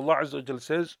 So Allah Azza wa Jal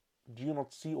says, do you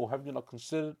not see or have you not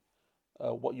considered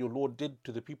what your Lord did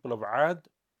to the people of Ad?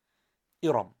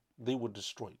 Iram, they were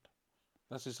destroyed.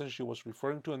 That's essentially what's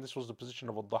referring to, and this was the position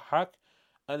of Al-Dhahhak,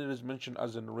 and it is mentioned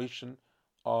as a narration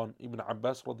on Ibn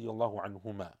Abbas radiyallahu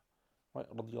anhuma. Right,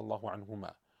 radiyallahu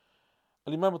anhuma.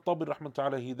 Al-Imam al-Tabari rahmatullahi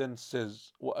ta'ala, he then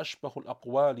says, وَأَشْبَهُ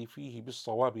الْأَقْوَالِ فِيهِ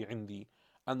بِالصَّوَابِ عِنْدِي,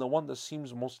 and the one that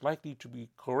seems most likely to be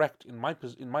correct in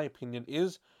my opinion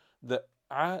is that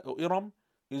Iram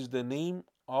is the name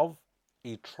of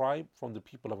a tribe from the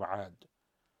people of Ad.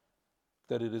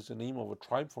 That it is the name of a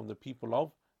tribe from the people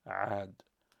of Ad.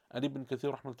 And Ibn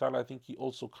Kathir rahmatullahi ta'ala, I think he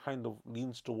also kind of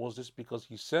leans towards this because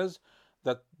he says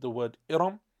that the word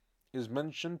Iram is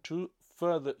mentioned to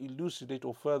further elucidate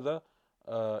or further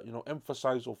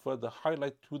emphasize or further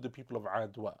highlight who the people of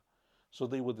Ad were. So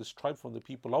they were this tribe from the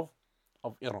people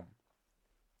of Iram.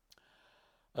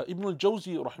 Ibn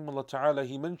al-Jawzi rahimahullah ta'ala,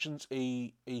 he mentions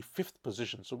a fifth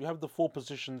position. So we have the 4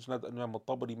 positions that Imam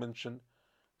al-Tabari mentioned,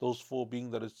 those 4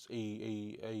 being that it's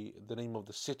the name of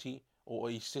the city or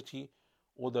a city,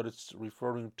 or that it's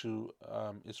referring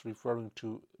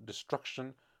to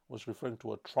destruction, or it's referring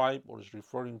to a tribe, or it's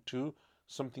referring to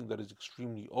something that is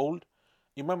extremely old.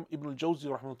 Imam Ibn al-Jawzi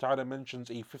rahimahullah ta'ala mentions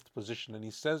a 5th position, and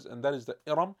he says, and that is that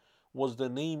Iram was the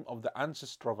name of the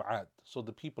ancestor of Ad. So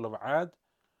the people of Ad,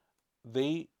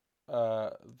 they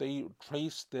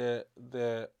trace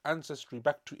their ancestry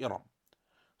back to Iram.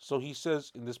 So he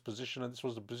says in this position, and this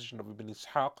was the position of Ibn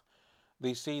Ishaq,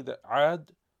 they say that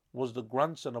Ad was the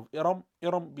grandson of Iram,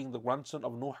 Iram being the grandson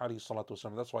of Nuh alayhi salatu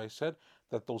wasalam. That's why I said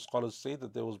that those scholars say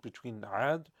that there was between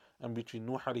Ad and between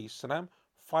Nuh alayhi salam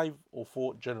 5 or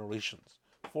 4 generations.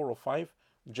 4 or 5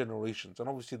 generations. And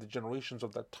obviously the generations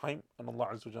of that time, and Allah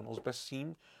Azza wa Jalla knows best,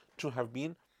 seem to have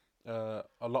been a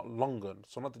lot longer.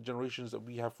 So not the generations that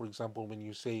we have, for example, when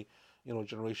you say,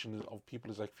 generations of people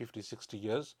is like 50, 60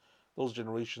 years. Those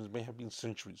generations may have been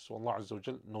centuries. So Allah Azza wa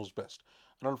Jalla knows best.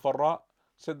 And Al-Farra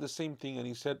said the same thing, and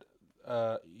he said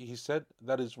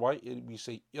that is why we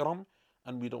say Iram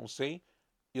and we don't say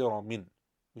Iramin.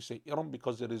 We say Iram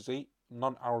because it is a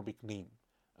non-Arabic name,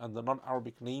 and the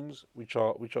non-Arabic names which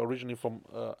are originally from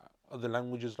other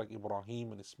languages like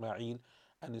Ibrahim and Ismail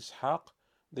and Ishaq,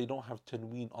 they don't have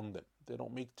tanween on them. They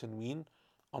don't make tanween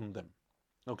on them.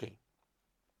 Okay.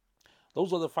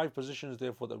 Those are the 5 positions,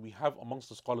 therefore, that we have amongst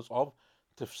the scholars of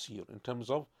tafsir in terms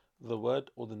of the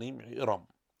word or the name Iram.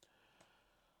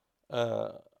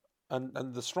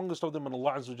 And the strongest of them, and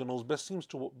Allah Azza wa Jalla knows best, seems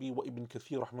to be what Ibn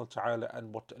Kathir rahmatullahi ta'ala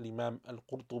and what Imam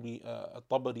al-Qurtubi,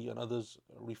 al-Tabari and others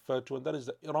refer to, and that is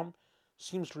that Iram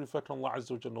seems to refer to, Allah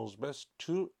Azza wa Jalla knows best,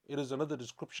 to it is another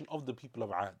description of the people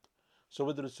of Ad. So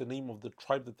whether it's the name of the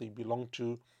tribe that they belong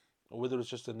to, or whether it's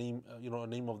just a name, a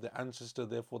name of the ancestor,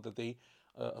 therefore that they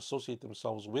associate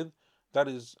themselves with, that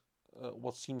is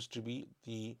what seems to be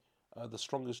the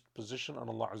strongest position, and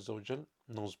Allah Azza wa Jalla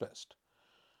knows best.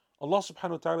 Allah subhanahu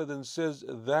wa ta'ala then says,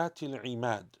 Dhatil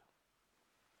Imad.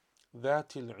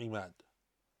 ذات العماد.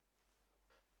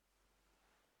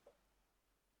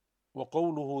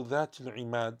 وقوله ذات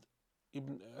العماد,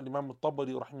 Imam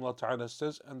al-Tabari rahimahullah ta'ala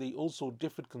says, and they also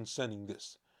differed concerning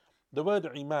this. The word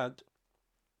imad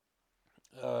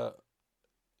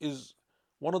is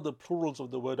one of the plurals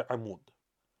of the word amud.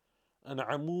 And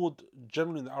amud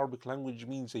generally in the Arabic language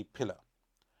means a pillar.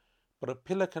 But a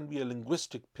pillar can be a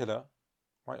linguistic pillar,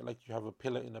 right? Like you have a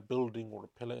pillar in a building or a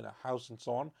pillar in a house and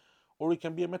so on. Or it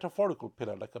can be a metaphorical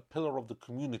pillar, like a pillar of the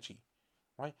community,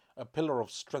 right? A pillar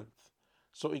of strength.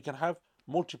 So it can have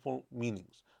multiple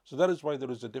meanings. So that is why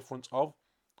there is a difference of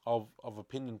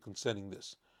opinion concerning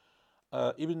this.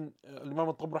 Imam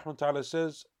al-Tabari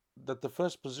says that the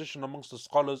first position amongst the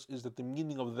scholars is that the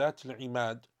meaning of that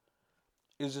al-imad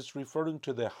is it's referring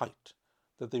to their height,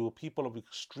 that they were people of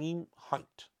extreme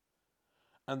height.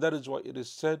 And that is why it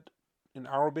is said in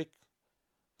Arabic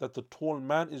that the tall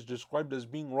man is described as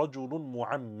being rajulun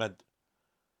mu'ammad.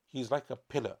 He's like a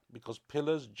pillar, because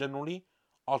pillars generally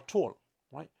are tall,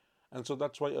 right? And so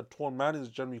that's why a tall man is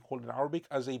generally called in Arabic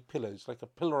as a pillar. It's like a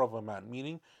pillar of a man,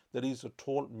 meaning that he's a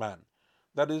tall man.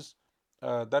 That is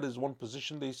one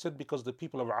position. They said because the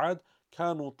people of Ad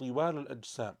كانوا طوال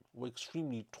الأجسام, were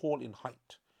extremely tall in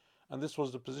height. And this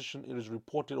was the position, it is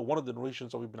reported, one of the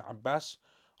narrations of Ibn Abbas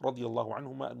radiallahu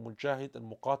anhuma, and Mujahid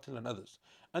and Muqatil and others.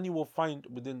 And you will find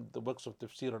within the works of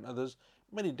Tafsir and others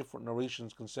many different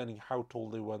narrations concerning how tall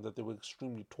they were, that they were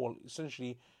extremely tall,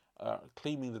 essentially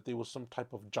claiming that they were some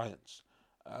type of giants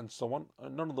and so on.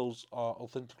 None of those are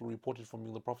authentically reported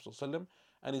from the Prophet ﷺ,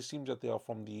 and it seems that they are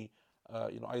from the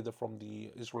either from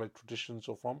the Israelite traditions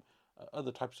or from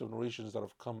other types of narrations that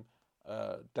have come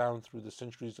down through the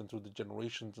centuries and through the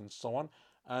generations and so on,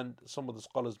 and some of the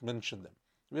scholars mention them.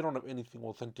 We don't have anything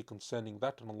authentic concerning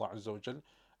that, and Allah Azza wa Jal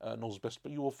knows best.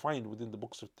 But you will find within the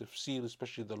books of Tafsir,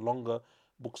 especially the longer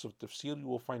books of Tafsir, you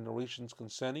will find narrations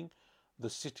concerning the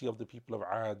city of the people of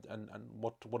Ad, and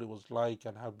what it was like,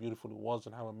 and how beautiful it was,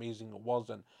 and how amazing it was,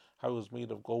 and how it was made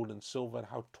of gold and silver, and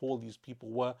how tall these people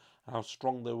were, and how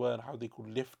strong they were, and how they could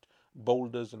lift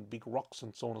boulders and big rocks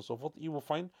and so on and so forth. You will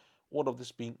find all of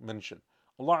this being mentioned.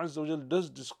 Allah Azza wa Jal does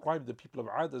describe the people of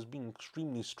Ad as being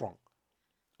extremely strong.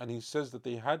 And He says that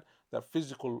they had that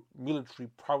physical military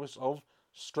prowess of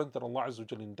strength that Allah Azza wa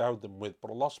Jal endowed them with.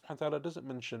 But Allah subhanahu wa ta'ala doesn't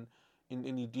mention in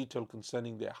any detail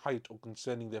concerning their height or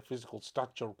concerning their physical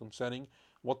stature or concerning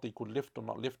what they could lift or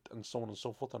not lift and so on and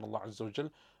so forth, and Allah Azza wa Jal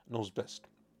knows best.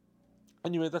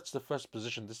 Anyway, that's the first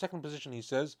position. The second position, he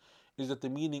says, is that the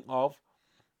meaning of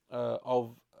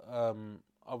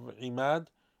imad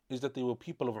is that they were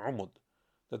people of umud,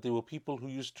 that they were people who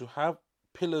used to have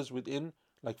pillars within,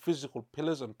 like physical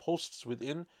pillars and posts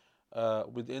within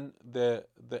the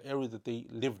area that they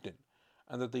lived in,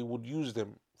 and that they would use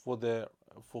them for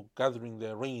gathering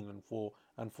their rain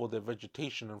and for their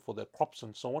vegetation and for their crops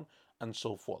and so on and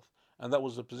so forth. And that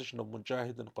was the position of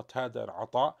Mujahid and Qatada and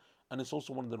Ata, and it's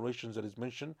also one of the narrations that is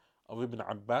mentioned of Ibn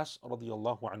Abbas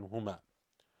radiallahu anhuma.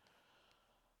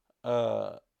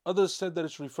 Others said that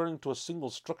it's referring to a single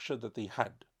structure that they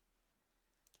had,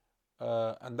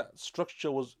 and that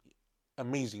structure was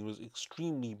amazing. It was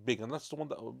extremely big, and that's the one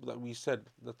that we said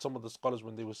that some of the scholars,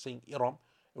 when they were saying Iram,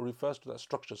 it refers to that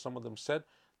structure. Some of them said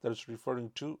that it's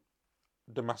referring to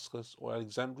Damascus or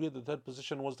Alexandria. The third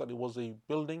position was that it was a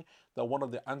building that one of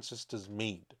their ancestors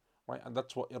made, right? And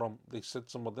that's what Iram, they said,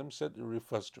 some of them said it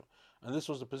refers to. And this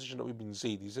was the position of Ibn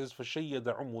Zayd. He says, فَشَيَّدَ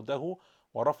عُمُدَهُ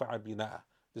وَرَفَعَ بِنَاءَهُ.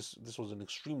 This was an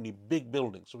extremely big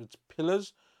building, so its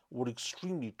pillars were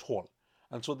extremely tall,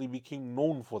 and so they became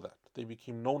known for that. They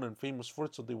became known and famous for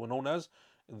it, so they were known as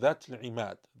That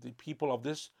al-Imad, the people of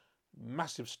this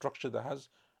massive structure that has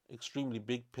extremely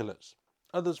big pillars.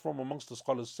 Others from amongst the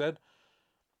scholars said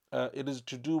it is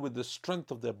to do with the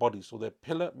strength of their body. So their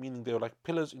pillar, meaning they were like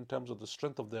pillars in terms of the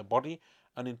strength of their body,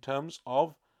 and in terms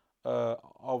of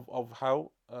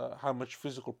how much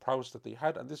physical prowess that they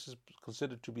had. And this is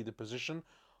considered to be the position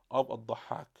of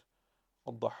Al-Dhahhak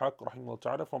rahimahullah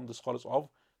ta'ala, from the scholars of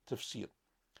Tafsir.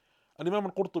 And Imam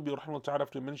Al-Qurtubi rahimahullah ta'ala,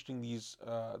 after mentioning these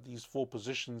four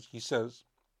positions, he says,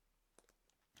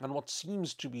 and what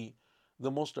seems to be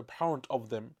the most apparent of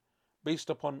them, based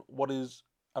upon what is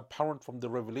apparent from the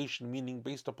revelation, meaning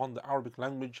based upon the Arabic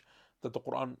language that the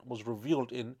Quran was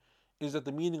revealed in, is that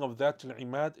the meaning of that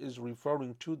al-imad is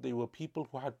referring to they were people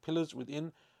who had pillars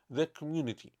within their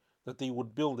community, that they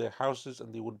would build their houses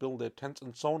and they would build their tents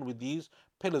and so on with these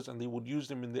pillars, and they would use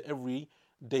them in their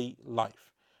everyday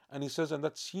life. And he says, and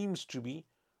that seems to be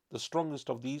the strongest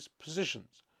of these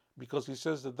positions, because he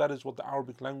says that that is what the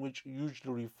Arabic language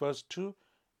usually refers to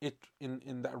it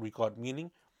in that regard,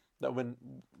 meaning that when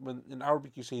in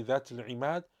Arabic you say that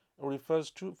al-imad,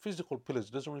 refers to physical pillars.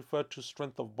 It doesn't refer to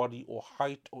strength of body or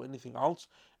height or anything else.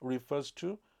 It refers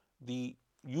to the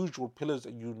usual pillars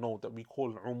that you know that we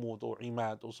call umud or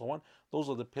imad or so on. Those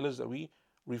are the pillars that we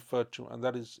refer to, and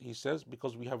that is, he says,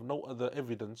 because we have no other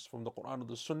evidence from the Quran or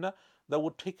the Sunnah that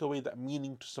would take away that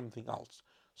meaning to something else.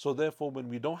 So therefore, when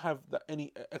we don't have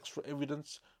any extra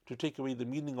evidence to take away the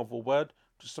meaning of a word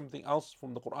to something else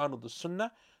from the Quran or the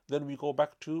Sunnah, then we go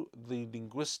back to the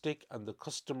linguistic and the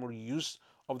customary use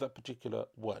of that particular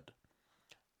word.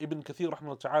 Ibn Kathir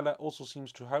rahmahullah ta'ala also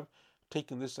seems to have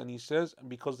taken this, and he says,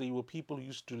 because they were people who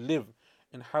used to live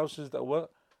in houses that were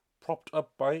propped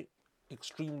up by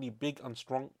extremely big and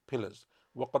strong pillars.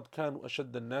 وَقَدْ كَانُوا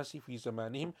أَشَدَّ النَّاسِ فِي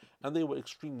زَمَانِهِمْ, and they were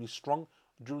extremely strong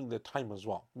during their time as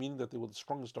well, meaning that they were the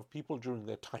strongest of people during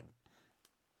their time.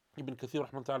 Ibn Kathir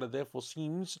rahmahullah ta'ala therefore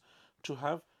seems to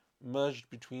have merged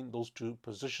between those two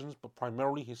positions, but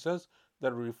primarily he says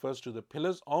that it refers to the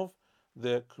pillars of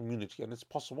their community, and it's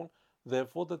possible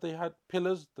therefore that they had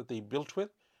pillars that they built with,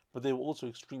 but they were also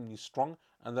extremely strong,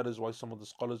 and that is why some of the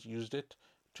scholars used it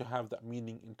to have that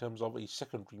meaning in terms of a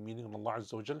secondary meaning, and Allah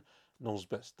Azza wa Jal knows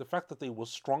best. The fact that they were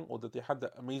strong or that they had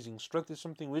that amazing strength is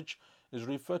something which is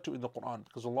referred to in the Quran,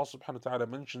 because Allah subhanahu wa ta'ala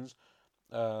mentions,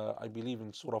 I believe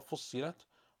in Surah Fussilat,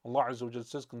 Allah Azza wa Jal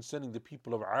says concerning the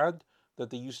people of Ad that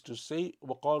they used to say,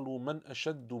 وَقَالُوا مَنْ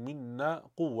أَشَدُّ مِنَّا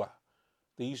قُوَّةً.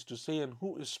 They used to say, and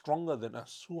who is stronger than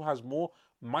us? Who has more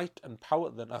might and power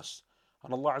than us?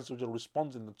 And Allah Azza wa Jal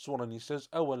responds in that surah and He says,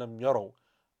 أَوَلَمْ يَرَوْا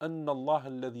أَنَّ اللَّهَ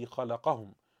الَّذِي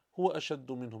خَلَقَهُمْ هُوَ أَشَدُّ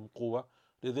مِنْهُمْ قُوَّةً.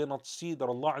 Did they not see that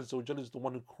Allah Azza wa Jal is the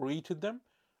one who created them,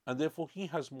 and therefore He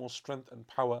has more strength and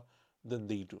power than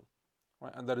they do?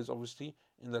 Right? And that is obviously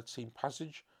in that same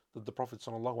passage that the Prophet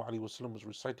ﷺ was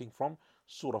reciting from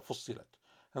Surah Fussilat.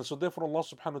 And so therefore Allah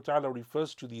subhanahu wa ta'ala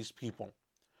refers to these people.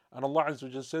 And Allah Azza wa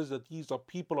Jal says that these are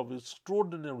people of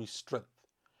extraordinary strength.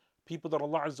 People that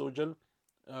Allah Azza wa Jal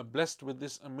blessed with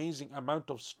this amazing amount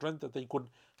of strength that they could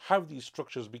have these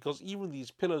structures, because even these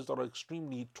pillars that are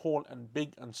extremely tall and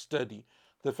big and sturdy,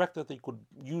 the fact that they could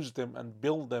use them and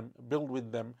build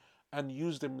with them, and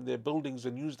use them in their buildings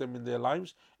and use them in their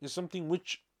lives is something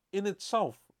which in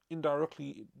itself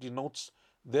indirectly denotes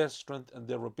their strength and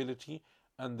their ability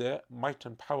and their might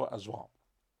and power as well.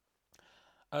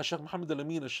 Shaykh Muhammad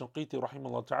al-Amin al-Shanqiti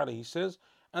rahimahullah ta'ala, he says,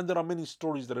 and there are many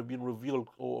stories that have been revealed,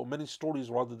 or many stories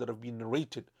rather that have been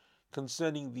narrated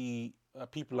concerning the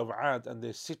people of Ad and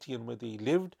their city and where they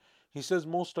lived. He says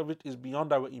most of it is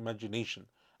beyond our imagination,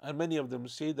 and many of them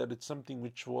say that it's something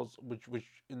which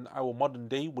in our modern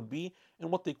day would be in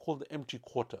what they call the empty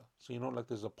quarter. So like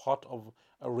there's a part of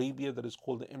Arabia that is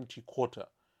called the empty quarter,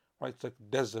 right? It's like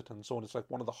desert and so on. It's like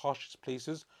one of the harshest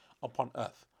places upon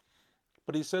earth.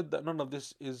 But he said that none of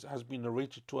this has been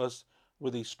narrated to us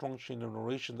with a strong chain of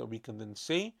narration that we can then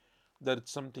say that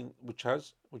it's something which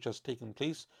has taken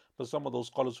place. But some of those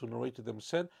scholars who narrated them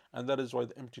said, and that is why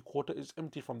the empty quarter is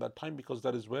empty from that time, because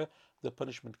that is where the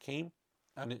punishment came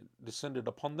and it descended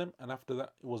upon them, and after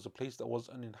that it was a place that was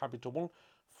uninhabitable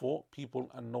for people,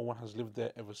 and no one has lived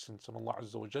there ever since, and Allah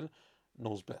Azza wa Jal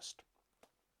knows best.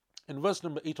 In verse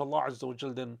number 8, Allah Azza wa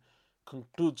Jal then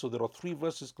concludes. So there are 3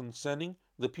 verses concerning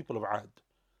the people of Ad.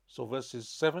 So verses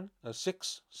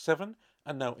 6, 7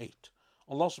 and now 8.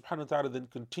 Allah subhanahu wa ta'ala then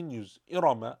continues,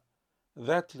 Irama,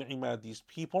 that al-imad, these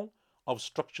people of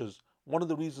structures. One of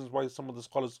the reasons why some of the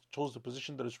scholars chose the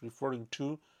position that is referring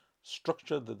to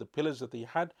structure, the pillars that they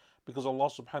had, because Allah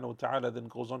subhanahu wa ta'ala then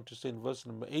goes on to say in verse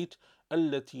number 8,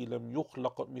 التي لم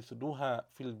يخلق مثلها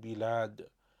في البلاد,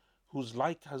 whose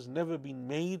like has never been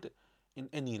made in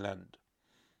any land.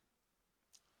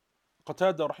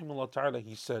 Qatada rahimahullah ta'ala,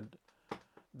 he said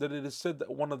that it is said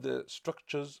that one of the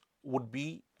structures would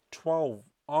be 12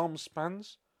 arm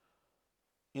spans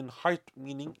in height,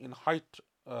 meaning in height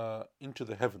into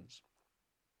the heavens.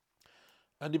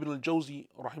 And Ibn al-Jawzi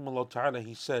rahimahullah ta'ala,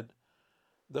 he said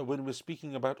that when we're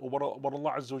speaking about what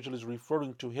Allah Azza wa Jalla is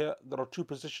referring to here, there are 2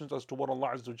 positions as to what Allah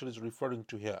Azza wa Jalla is referring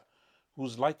to here,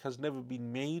 whose like has never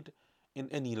been made in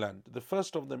any land. The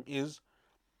first of them is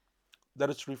that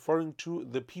it's referring to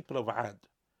the people of Ad,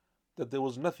 that there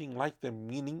was nothing like them,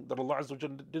 meaning that Allah Azza wa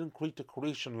Jalla didn't create a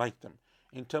creation like them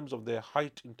in terms of their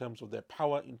height, in terms of their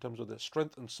power, in terms of their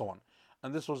strength, and so on.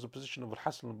 And this was the position of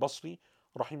Al-Hasan al-Basri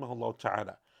rahimahullah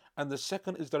ta'ala. And the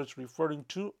second is that it's referring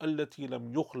to التي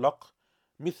لم يخلق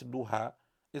مثلها,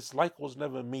 its like was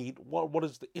never made. What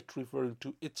is the it referring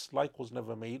to? Its like was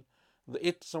never made. The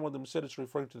it, some of them said it's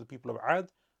referring to the people of Ad,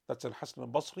 that's Al-Hasan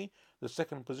al-Basri. The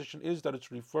second position is that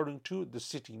it's referring to the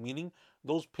city, meaning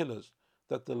those pillars,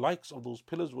 that the likes of those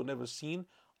pillars were never seen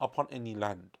upon any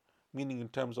land, meaning in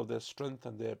terms of their strength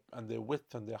and their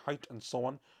width and their height and so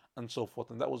on, and so forth.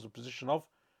 And that was the position of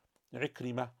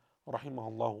Ikrimah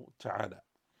rahimahullah ta'ala.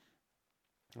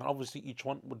 And obviously each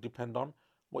one would depend on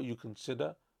what you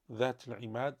consider that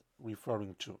al-imad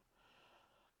referring to.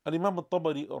 And Imam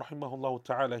al-Tabari rahimahullah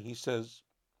ta'ala, he says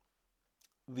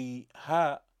the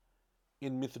ha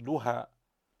in mithluha,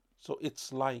 so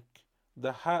it's like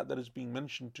the ha that is being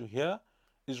mentioned to here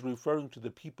is referring to the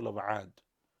people of Ad.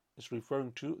 It's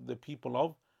referring to the people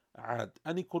of Ad.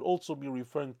 And it could also be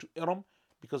referring to Iram,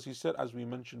 because he said, as we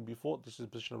mentioned before, this is the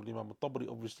position of Imam al-Tabari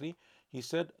obviously, he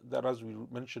said that as we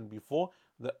mentioned before,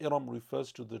 the Iram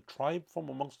refers to the tribe from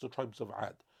amongst the tribes of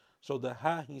Ad. So the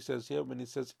ha, he says here, when he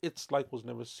says its like was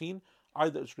never seen,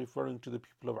 either it's referring to the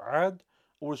people of Ad,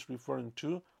 or it's referring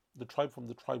to the tribe from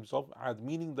the tribes of Ad,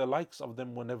 meaning the likes of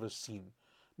them were never seen,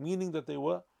 meaning that they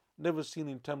were never seen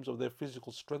in terms of their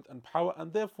physical strength and power,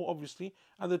 and therefore obviously,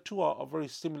 and the two are very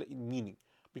similar in meaning,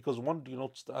 because one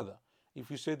denotes the other. If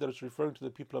you say that it's referring to the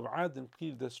people of Ad, then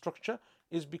clearly their structure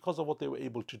is because of what they were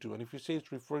able to do. And if you say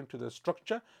it's referring to their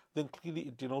structure, then clearly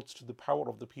it denotes to the power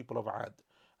of the people of Ad.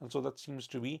 And so that seems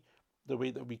to be the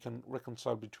way that we can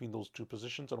reconcile between those two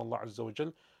positions, and Allah Azza wa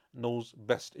Jal knows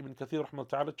best. Ibn Kathir rahmah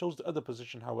ta'ala chose the other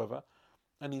position, however,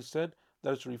 and he said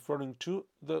that it's referring to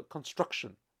the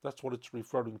construction. That's what it's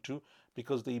referring to,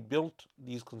 because they built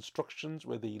these constructions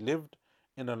where they lived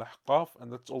in Al-Ahqaf,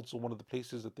 and that's also one of the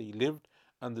places that they lived.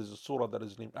 And there's a surah that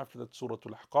is named after that, Surah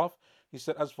Al-Ahqaf. He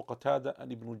said, as for Qatada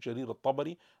and Ibn Jarir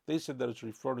al-Tabari, they said that it's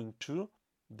referring to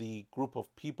the group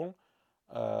of people,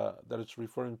 that it's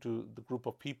referring to the group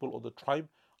of people or the tribe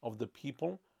of the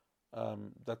people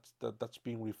that's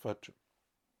being referred to.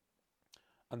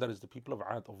 And that is the people of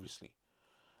Ad, obviously.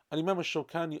 And Imam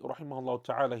al-Shawkani, rahimahullah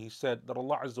ta'ala, he said that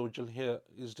Allah Azza wa Jal here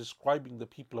is describing the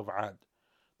people of Ad,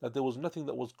 that there was nothing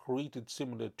that was created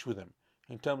similar to them,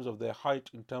 in terms of their height,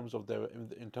 in terms of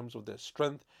their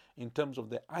strength, in terms of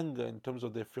their anger, in terms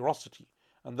of their ferocity.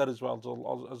 And that is why, as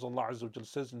Allah Azza wa Jal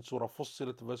says in Surah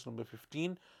Fussilat, verse number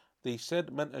 15, they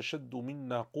said, Man ashaddu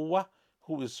minna quwwah,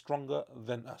 who is stronger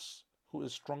than us? Who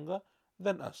is stronger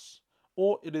than us?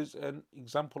 Or it is an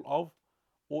example of,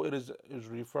 or it is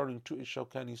referring to,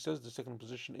 Shawkani says, the second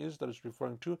position is that it's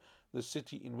referring to the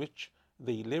city in which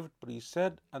they lived. But he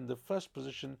said, and the first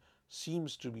position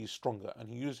seems to be stronger, and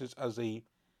he uses as an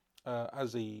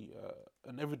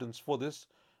evidence for this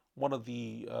one of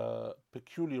the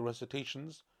peculiar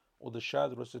recitations, or the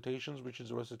shadh recitations, which is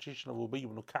the recitation of Ubay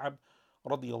ibn Ka'b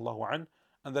radiyallahu an,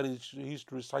 and that is, he used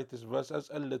to recite this verse as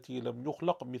allati lam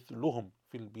yukhlaq mithluhum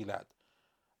fil bilad,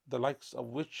 the likes of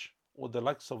which, or the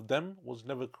likes of them, was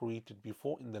never created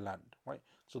before in the land, right?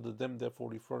 So the them therefore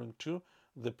referring to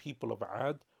the people of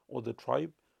Ad, or the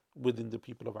tribe within the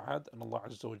people of Ad, and Allah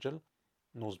Azza wa Jal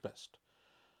knows best.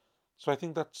 So I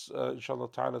think that's inshallah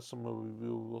ta'ala somewhere we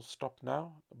will stop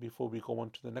now before we go on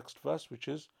to the next verse, which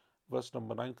is verse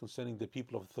number 9, concerning the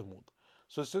people of Thamud.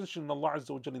 So essentially, Allah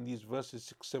Azza wa Jal in these verses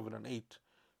 6, 7, and 8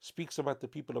 speaks about the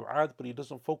people of Ad, but he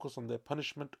doesn't focus on their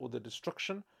punishment or their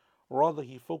destruction. Rather,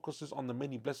 he focuses on the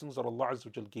many blessings that Allah Azza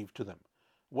wa Jal gave to them.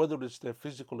 Whether it's their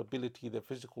physical ability, their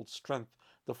physical strength,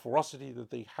 the ferocity that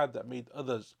they had that made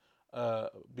others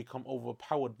become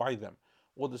overpowered by them,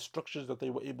 or the structures that they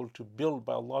were able to build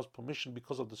by Allah's permission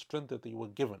because of the strength that they were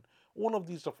given. All of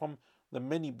these are from the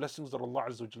many blessings that Allah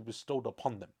Azza wa Jal bestowed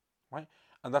upon them, right?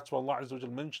 And that's why Allah Azza wa Jal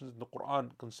mentions in the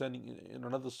Quran concerning, in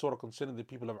another surah concerning the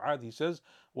people of Ad, he says,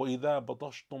 وَإِذَا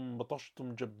بَطَشْتُمْ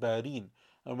بَطَشْتُمْ جَبَّارِينَ,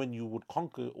 and when you would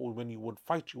conquer, or when you would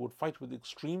fight with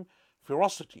extreme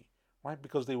ferocity, right?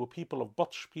 Because they were people of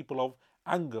batsh, people of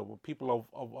anger, were people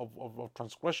of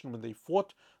transgression. When they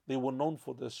fought, they were known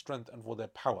for their strength and for their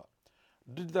power.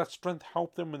 Did that strength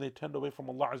help them when they turned away from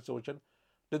Allah Azza wa Jal?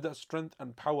 Did that strength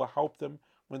and power help them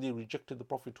when they rejected the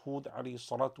Prophet Hud alayhi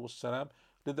salatu wassalam?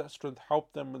 Did that strength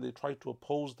help them when they tried to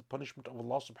oppose the punishment of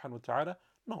Allah subhanahu wa ta'ala?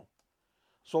 No.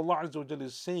 So Allah Azza wa Jal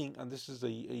is saying, and this is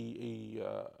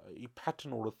a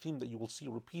pattern or a theme that you will see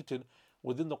repeated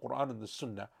within the Quran and the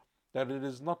Sunnah, that it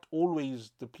is not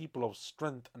always the people of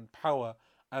strength and power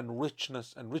and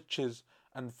richness and riches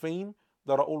and fame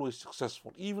that are always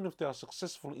successful. Even if they are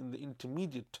successful in the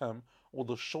intermediate term or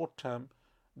the short term,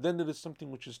 then it is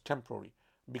something which is temporary,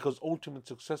 because ultimate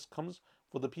success comes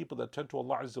for the people that turn to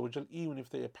Allah Azza wa Jal, even if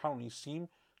they apparently seem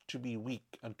to be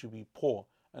weak and to be poor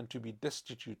and to be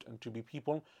destitute and to be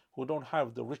people who don't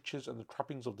have the riches and the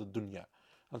trappings of the dunya.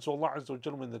 And so Allah Azza wa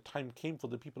Jal, when the time came for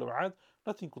the people of Ad,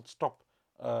 nothing could stop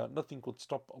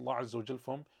Allah Azza wa Jal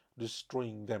from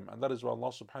destroying them. And that is why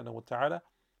Allah subhanahu wa ta'ala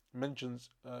mentions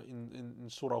in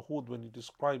Surah Hud, when he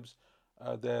describes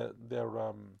their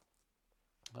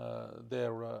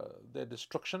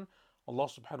destruction, Allah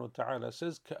subhanahu wa ta'ala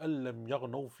says, كَأَلَّمْ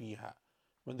يَغْنَوْا فِيهَا,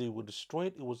 when they were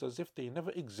destroyed, it was as if they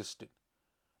never existed.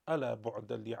 ألا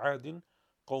بعدا لعاد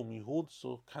قوم هود.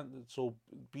 So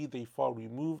be they far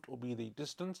removed or be they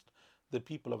distanced, the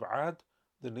people of Ad,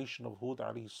 the nation of Hud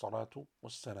alayhi salatu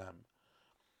wassalam.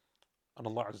 And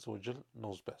Allah Azza wa Jal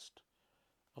knows best.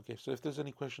 Okay, so if there's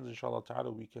any questions, inshallah ta'ala,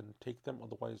 we can take them.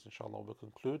 Otherwise, inshallah, we'll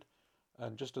conclude.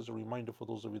 And just as a reminder for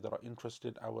those of you that are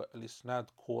interested, our Al-Isnad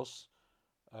course,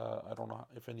 I don't know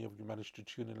if any of you managed to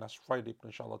tune in last Friday, but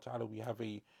inshallah ta'ala, we have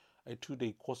a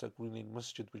 2-day course at Green Lane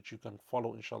Masjid, which you can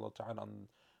follow, inshallah ta'ala, on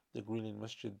the Green Lane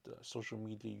Masjid social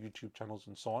media, YouTube channels,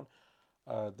 and so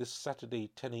on. This Saturday,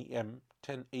 10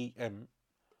 a.m.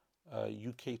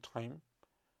 UK time,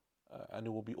 and it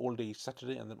will be all day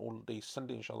Saturday and then all day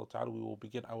Sunday, inshallah ta'ala. We will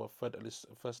begin our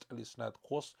first Al-Isnad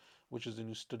course, which is a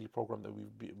new study program that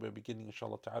we're beginning,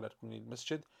 inshallah ta'ala, at Green Lane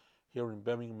Masjid here in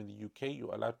Birmingham in the UK.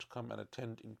 You're allowed to come and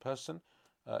attend in person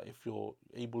if you're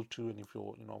able to, and if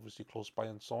you're obviously close by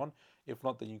and so on. If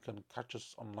not, then you can catch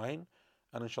us online.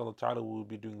 And inshallah ta'ala, we will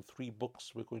be doing 3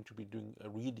 books. We're going to be doing a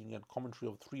reading and commentary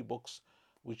of 3 books,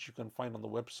 which you can find on the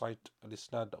website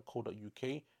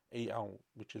alisnad.co.uk, al,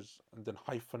 which is, and then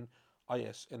hyphen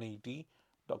isnad.co.uk.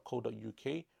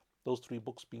 Those 3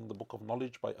 books being the Book of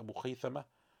Knowledge by Abu Khaythama,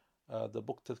 the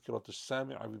book Tadhkirat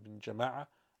al-Sami' ibn Jama'ah,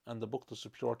 and the book The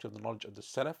Superiority of the Knowledge of the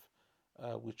Salaf,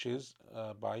 which is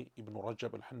by Ibn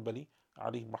Rajab al-Hanbali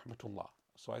alayhi rahmatullah.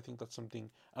 So I think that's something,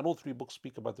 and all 3 books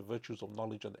speak about the virtues of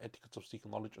knowledge and the etiquettes of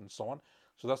seeking knowledge and so on.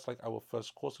 So that's like our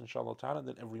first course, inshallah ta'ala, and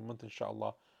then every month,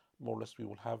 inshallah, more or less, we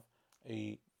will have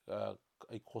a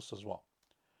course as well.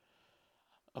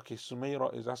 Okay,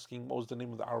 Sumaira is asking, what was the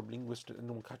name of the Arab linguist? Did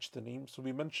anyone catch the name? So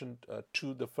we mentioned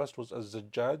 2. The first was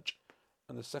Az-Zajjaj,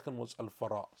 and the second was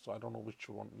Al-Fara. So I don't know which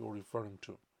one you're referring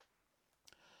to.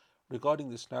 Regarding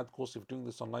the Isnad course, if doing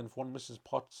this online, if one misses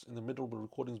parts in the middle, will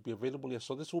recordings be available? Yes,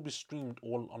 so this will be streamed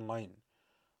all online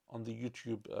on the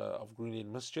YouTube of Green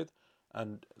Lane Masjid,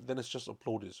 and then it's just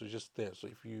uploaded, so it's just there. So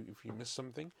if you miss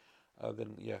something,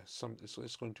 then yeah,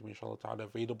 it's going to be inshallah ta'ala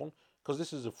available, because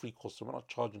this is a free course, so we're not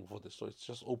charging for this, so it's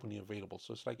just openly available.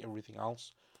 So it's like everything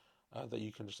else that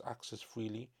you can just access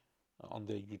freely on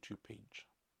their YouTube page.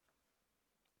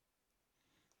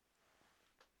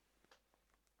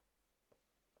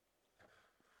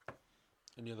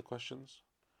 Any other questions?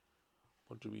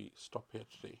 Or do we stop here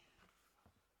today?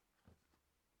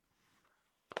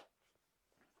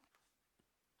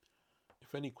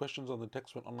 If any questions on the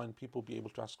text, when online people be able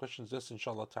to ask questions, yes,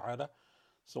 inshallah ta'ala.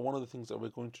 So one of the things that we're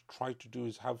going to try to do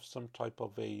is have some type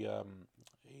of a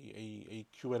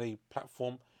Q&A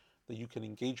platform that you can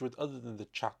engage with other than the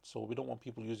chat. So we don't want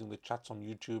people using the chats on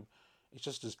YouTube. It's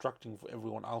just distracting for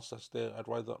everyone else that's there. I'd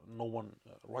rather no one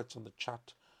writes on the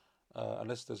chat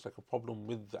unless there's like a problem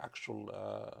with the actual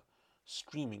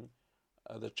streaming.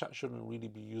 The chat shouldn't really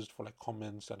be used for like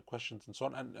comments and questions and so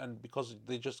on, and because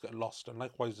they just get lost. And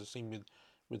likewise the same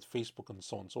with Facebook and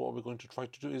so on. So what we're going to try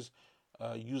to do is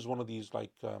use one of these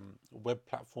like web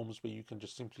platforms where you can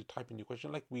just simply type in your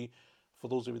question, like for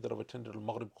those of you that have attended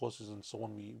Maghrib courses and so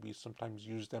on, we sometimes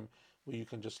use them, where you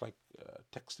can just like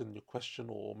text in your question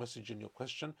or message in your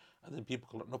question, and then people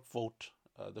can upvote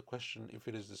the question if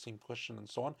it is the same question and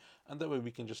so on, and that way we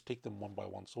can just take them one by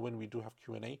one. So when we do have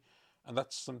Q&A, and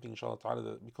that's something inshallah ta'ala,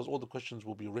 that, because all the questions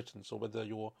will be written, so whether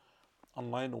you're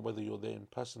online or whether you're there in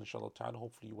person, inshallah ta'ala,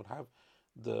 hopefully you will have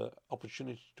the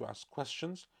opportunity to ask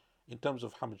questions. In terms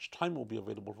of how much time will be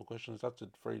available for questions, that's a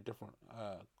very different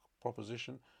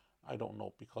proposition. I don't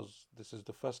know, because this is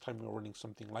the first time we're running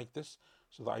something like this.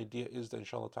 So the idea is that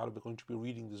inshallah ta'ala, we're going to be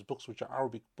reading these books, which are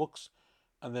Arabic books,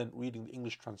 and then reading the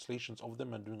English translations of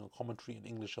them and doing a commentary in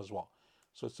English as well.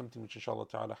 So it's something which inshallah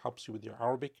ta'ala helps you with your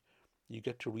Arabic. You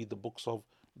get to read the books of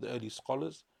the early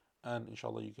scholars, and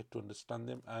inshallah you get to understand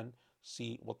them and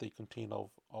see what they contain of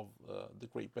the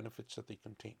great benefits that they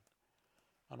contain.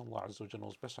 And Allah Azza wa Jalla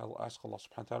knows best. I'll ask Allah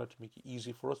subhanahu wa ta'ala to make it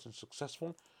easy for us and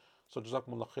successful. So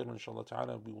jazakumullah khairan, inshallah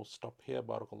ta'ala. We will stop here.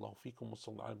 Barakallahu feekum wa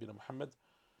sallallahu ala Muhammad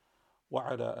wa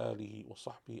ala alihi wa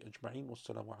sahbihi ajma'in.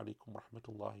 Wassalamu alaikum wa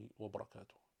rahmatullahi wa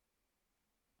barakatuh.